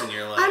notes and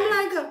you're like... I'm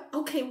like,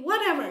 okay,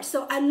 whatever.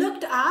 So I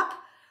looked up.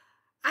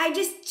 I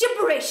just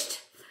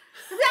gibberished.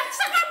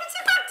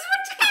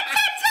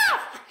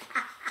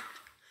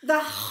 The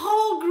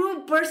whole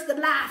group burst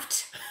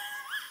laughed.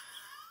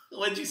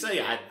 What'd you say?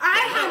 I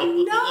had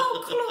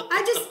no clue.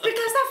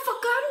 Because I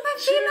forgot my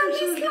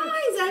Vietnamese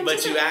lines. But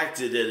you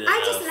acted it in a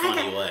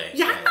funny way.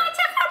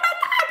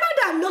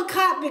 I look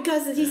up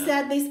because he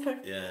said this part.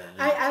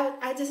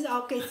 I just,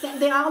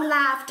 they all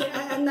laughed.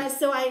 And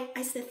so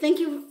I said, "Thank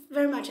you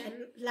very much." I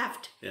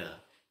laughed. Yeah.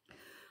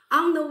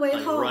 On the way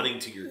home. Running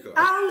to your car.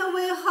 On the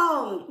way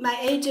home, my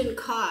agent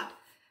called.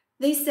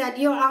 They said,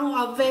 "You're on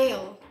a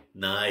veil."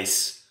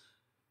 Nice.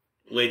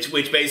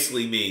 Which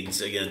basically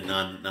means, again,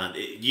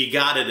 you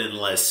got it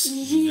unless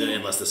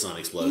the sun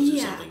explodes or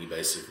something.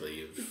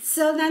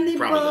 So then they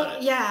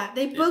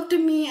booked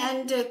me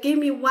and gave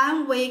me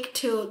 1 week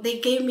they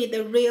gave me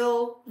the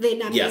real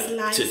Vietnamese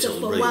lines. So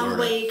for 1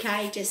 week,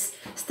 I just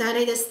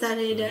studied,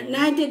 and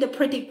I did a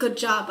pretty good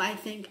job, I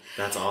think.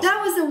 That's awesome. That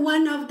was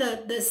one of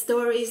the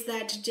stories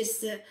that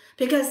just,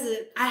 because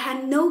I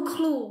had no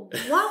clue.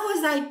 What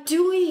was I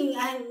doing?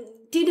 And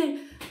didn't...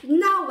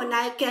 Now when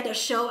I get a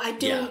show, I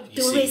do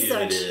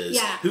research.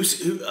 Who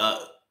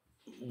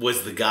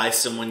was the guy?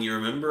 Someone you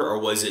remember, or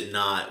was it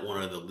not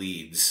one of the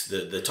leads?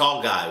 The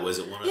tall guy, was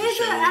it one of the show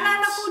leads?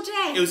 LL Cool J.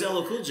 It was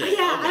LL Cool J.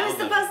 Yeah, I was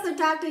supposed to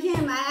talk to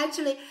him. I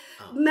actually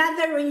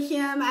mothering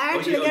him. I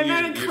actually got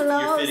very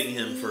close. You're fitting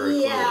him for a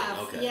clue.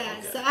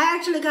 Okay. So I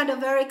actually got a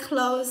very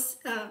close.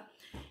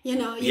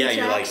 Interaction. Yeah,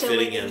 you're like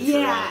fitting him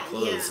for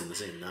clothes in the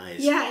same night.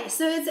 Yeah,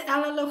 so it's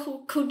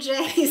LL Cool J.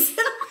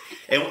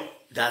 And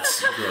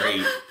that's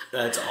great.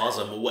 That's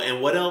awesome.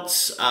 And what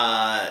else?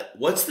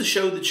 What's the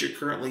show that you're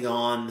currently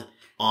on?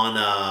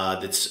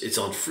 It's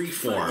on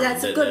Freeform.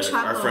 That's Good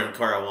Trouble. Our friend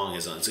Cara Wong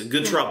is on. It's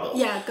Good Trouble.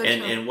 Yeah, Good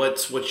Trouble. And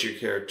what's your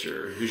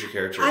character? Who's your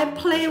character? I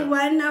play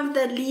one of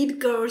the lead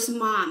girl's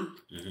mom.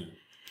 Mm-hmm.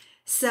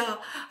 So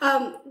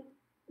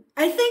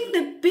I think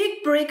the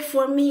big break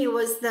for me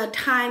was the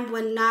time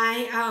when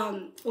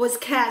I was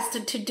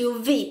cast to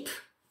do Veep.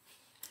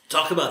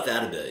 Talk about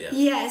that a bit, yeah.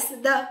 Yes,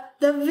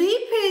 the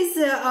Veep is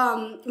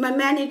my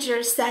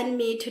manager sent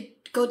me to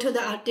go to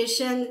the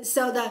audition.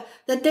 So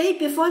the day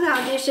before the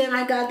audition,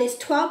 I got this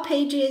 12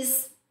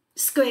 pages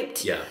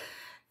script. Yeah.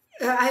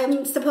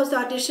 I'm supposed to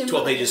audition.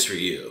 12 pages for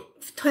you.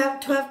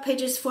 12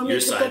 pages for me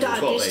to go to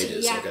audition.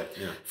 Pages. Yeah. Okay.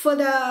 Yeah. For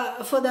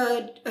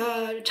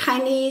the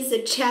Chinese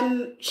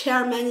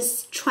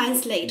chairman's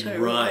translator.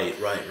 Right.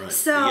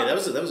 So that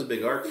was a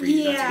big arc for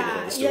you. Not to get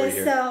into the story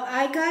here. So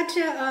I got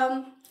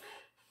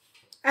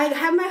I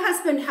have my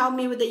husband help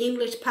me with the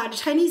English part,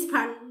 Chinese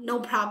part, no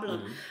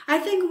problem. I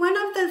think one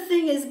of the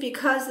things is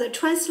because the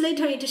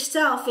translator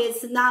itself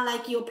is not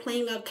like you're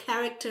playing a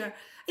character.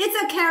 It's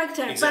a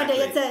character, Exactly.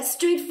 but it's a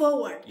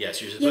straightforward.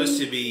 Yes, you're supposed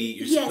to be.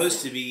 You're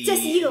supposed to be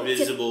just you,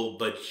 invisible,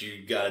 but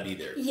you gotta be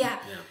there. Yeah.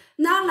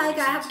 Not like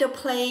I have to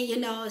play,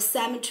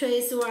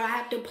 cemeteries, or I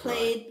have to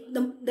play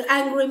the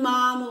angry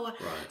mom, or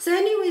so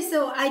anyway.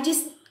 So I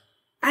just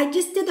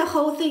did the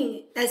whole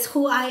thing as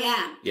who I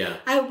am. Yeah.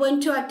 I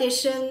went to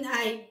audition.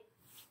 I,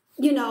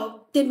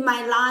 did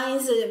my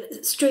lines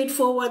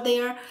straightforward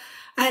there,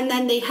 and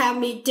then they have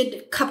me did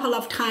a couple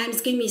of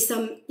times, give me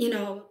some,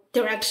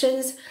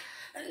 directions,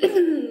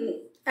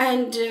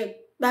 and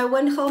I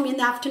went home in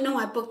the afternoon.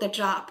 I booked the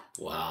job.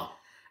 Wow.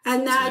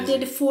 And I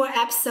did 4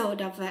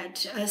 episodes of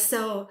it.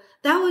 So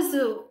that was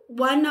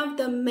one of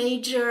the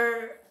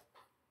major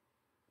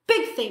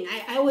big thing,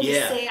 I would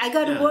say. I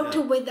got worked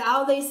with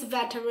all these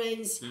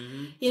veterans,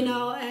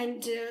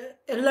 and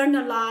learned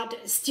a lot,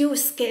 still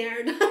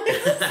scared.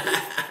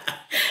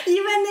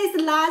 Even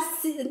this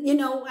last,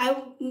 I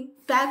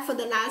back for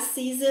the last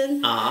season,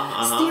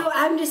 still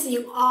I'm just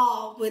in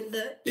awe with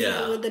the,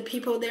 with the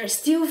people there.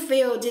 Still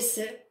feel just,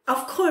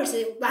 of course,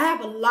 I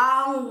have a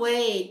long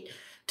way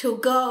to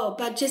go,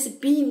 but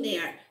just being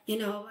there,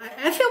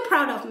 I feel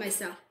proud of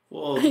myself.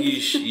 Well, you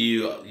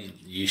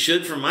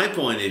should, from my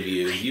point of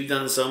view. You've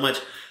done so much.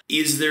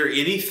 Is there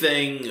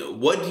anything?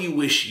 What do you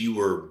wish you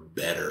were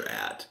better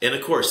at? And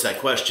of course, that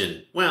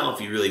question. Well, if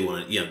you really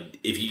want to,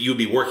 if you'd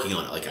be working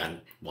on it, like I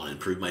want to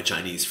improve my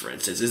Chinese, for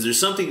instance. Is there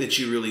something that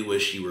you really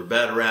wish you were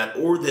better at,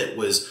 or that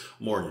was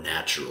more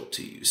natural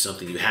to you?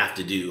 Something you have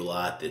to do a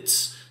lot that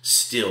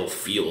still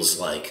feels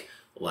like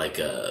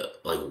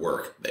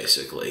work,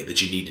 basically,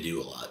 that you need to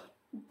do a lot.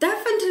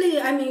 Definitely.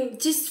 I mean,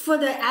 just for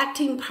the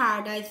acting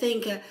part, I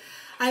think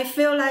I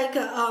feel like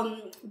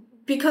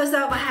because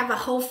I have a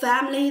whole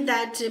family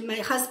that my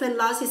husband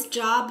lost his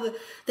job,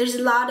 there's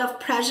a lot of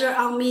pressure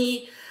on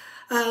me.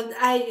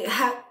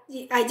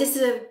 I just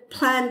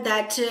planned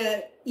that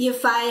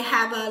if I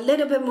have a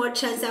little bit more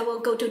chance, I will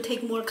go to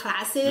take more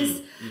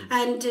classes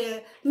and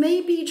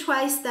maybe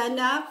try stand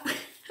up.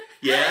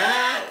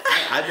 Yeah,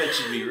 I bet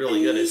you'd be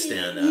really good at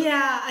stand up.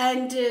 Yeah,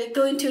 and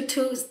going to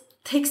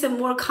take some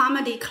more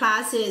comedy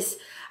classes.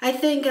 I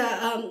think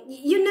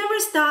you never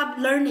stop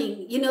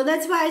learning.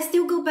 That's why I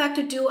still go back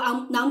to do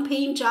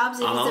non-paying jobs.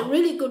 If it's a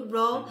really good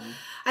role,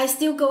 I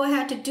still go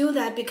ahead to do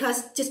that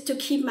because just to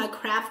keep my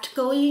craft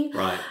going.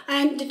 Right.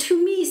 And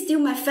to me, still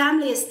my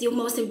family is still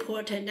most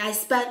important.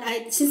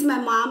 Since my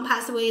mom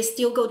passed away, I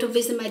still go to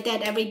visit my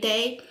dad every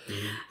day.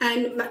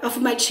 And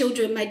of my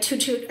children, my 2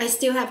 children, I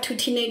still have 2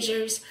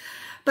 teenagers.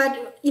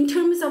 But in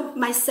terms of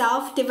my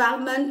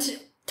self-development,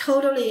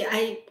 totally,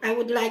 I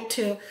would like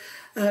to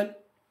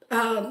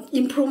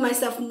improve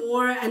myself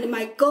more, and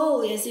my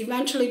goal is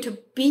eventually to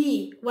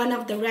be one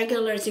of the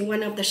regulars in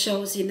one of the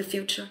shows in the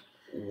future.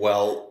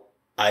 Well,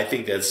 I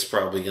think that's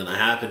probably going to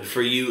happen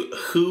for you.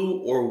 Who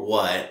or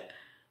what,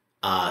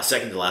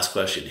 second to last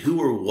question, who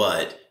or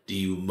what do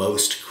you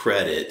most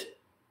credit,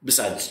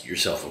 besides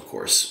yourself, of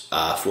course,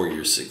 for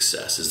your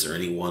success? Is there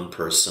any one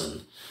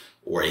person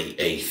or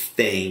a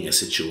thing, a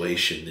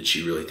situation that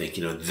you really think,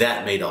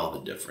 that made all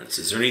the difference?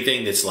 Is there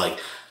anything that's like,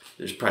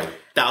 there's probably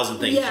 1,000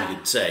 things you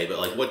could say, but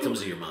like what comes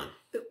to your mind?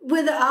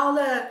 With all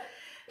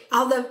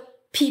the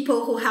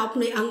people who helped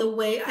me on the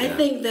way, I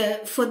think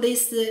that for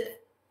this,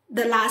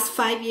 the last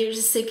 5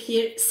 years, 6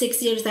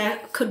 years,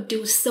 that I could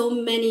do so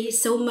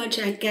much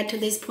and get to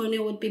this point,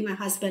 it would be my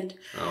husband.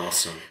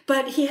 Awesome.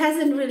 But he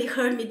hasn't really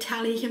heard me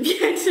telling him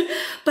yet.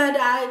 But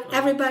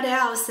everybody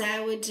else,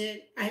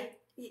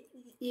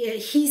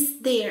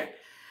 he's there.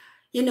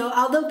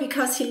 Although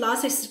because he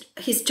lost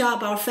his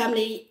job, our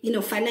family,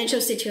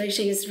 financial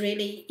situation is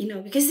really,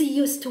 because he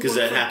used to work. Because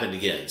that happened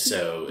again.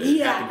 So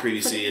it happened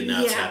previously and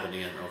now it's happened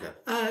again. Okay.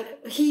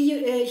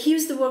 He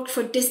used to work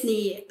for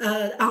Disney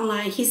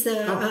online. He's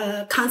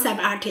a concept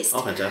artist.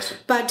 Oh, fantastic.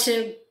 But,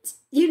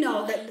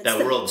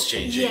 that world's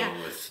changing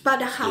with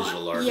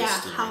digital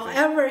artists.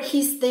 However,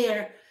 he's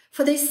there.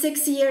 For these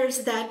 6 years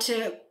that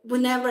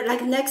whenever,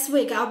 like next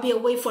week, I'll be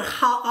away for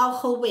our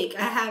whole week.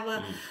 I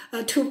have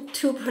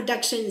two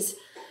productions.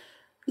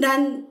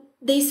 Then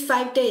these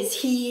 5 days,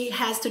 he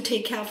has to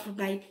take care of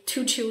my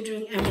 2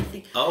 children,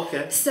 everything.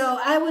 Okay. So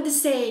I would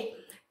say,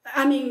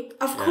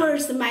 of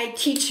course, my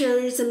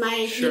teachers,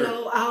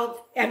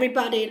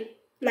 everybody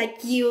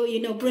like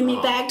you, bring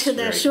me back to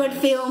the short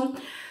film.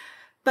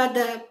 But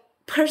the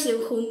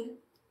person who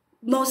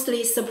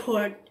mostly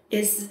support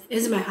is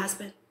my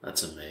husband.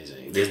 That's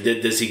amazing.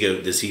 Does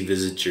he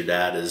visit your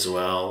dad as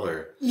well,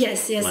 or?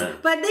 Yes.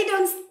 But he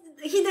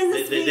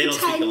doesn't speak they don't Chinese.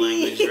 Speak the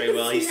language very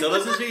well. He still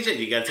doesn't speak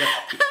Chinese.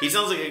 He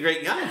sounds like a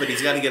great guy, but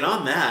he's got to get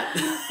on that.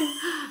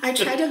 I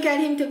try to get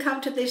him to come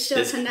to this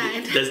show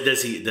tonight.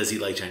 Does he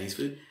like Chinese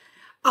food?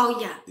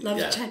 Oh, yeah. Love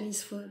Yeah.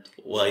 Chinese food.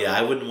 Well, yeah,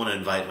 I wouldn't want to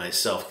invite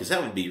myself because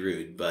that would be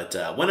rude. But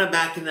when I'm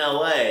back in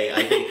LA,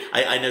 I think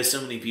I know so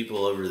many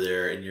people over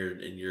there in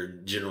your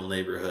general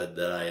neighborhood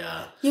that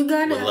I You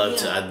gotta, would love yeah.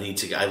 to. I need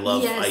to. I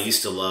love. Yes. I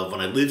used to love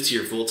when I lived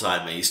here full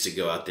time. I used to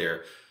go out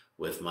there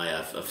with my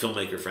a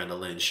filmmaker friend,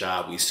 Elaine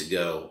Shaw. We used to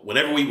go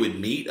whenever we would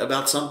meet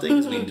about something.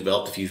 'Cause we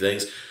developed a few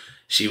things.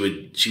 She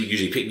would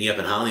usually pick me up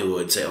in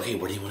Hollywood and say, "Okay,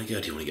 where do you want to go?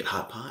 Do you want to get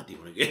hot pot? Do you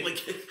want to get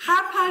like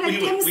Hot pot and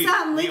dim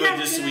sum.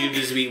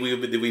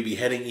 we'd be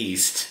heading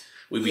east.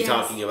 We'd be Yes.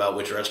 talking about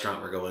which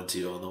restaurant we're going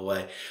to on the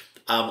way."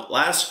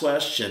 Last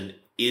question: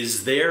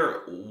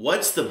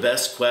 what's the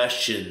best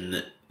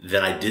question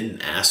that I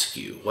didn't ask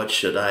you? What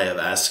should I have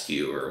asked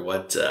you, or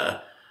what?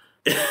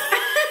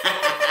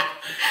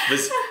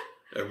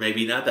 Or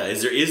maybe not that.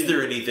 Is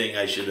there anything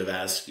I should have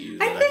asked you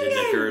that I didn't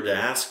occur to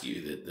ask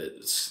you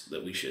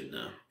that we should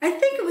know? I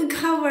think we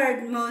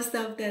covered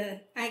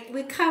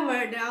we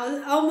covered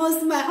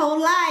almost my whole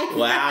life.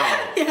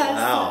 Wow. Yes.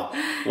 Wow.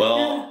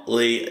 Well,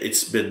 Lee,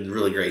 it's been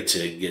really great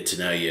to get to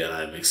know you, and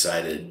I'm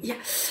excited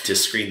to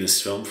screen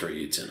this film for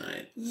you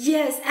tonight.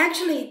 Yes,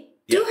 actually,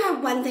 do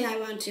have one thing I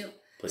want to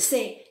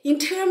say. In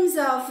terms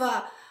of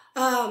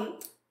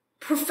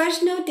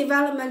professional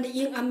development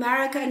in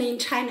America and in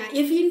China,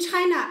 if in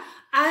China,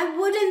 I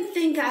wouldn't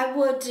think I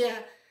would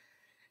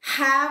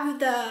have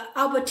the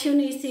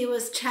opportunity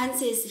with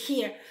chances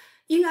here.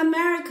 In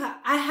America,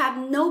 I have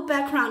no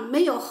background,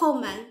 没有后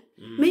门，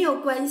没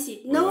有关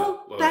系,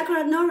 no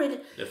background, no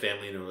the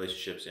family and the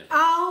relationships, yeah.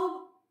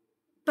 All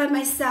by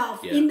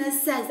myself, in a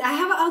sense. I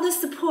have all the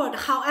support.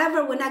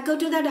 However, when I go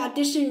to that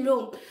audition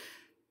room,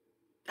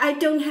 I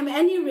don't have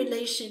any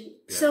relation.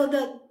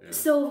 Yeah.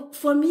 So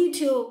for me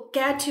to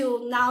get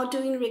to now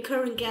doing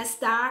recurring guest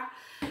star,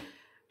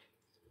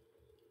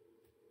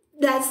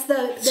 that's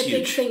the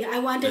big thing. I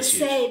want to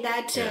say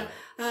that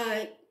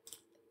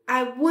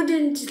I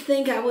wouldn't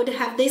think I would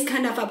have this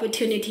kind of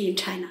opportunity in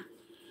China.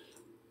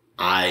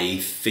 I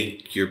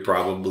think you're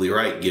probably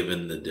right,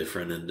 given the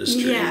different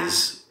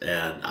industries.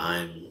 And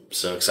I'm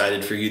so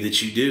excited for you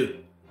that you do.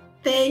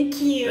 Thank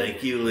you.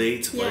 Thank you, Lee.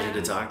 It's a pleasure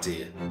to talk to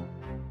you.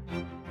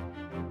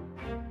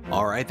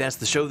 All right, that's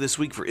the show this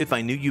week for If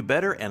I Knew You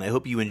Better, and I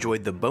hope you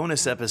enjoyed the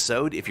bonus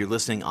episode. If you're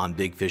listening on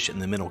Big Fish in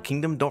the Middle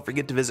Kingdom, don't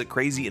forget to visit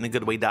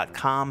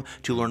crazyinagoodway.com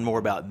to learn more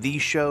about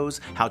these shows,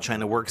 how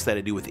China works, that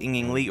I do with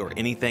Ying Lee, or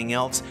anything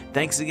else.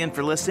 Thanks again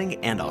for listening,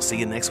 and I'll see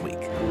you next week.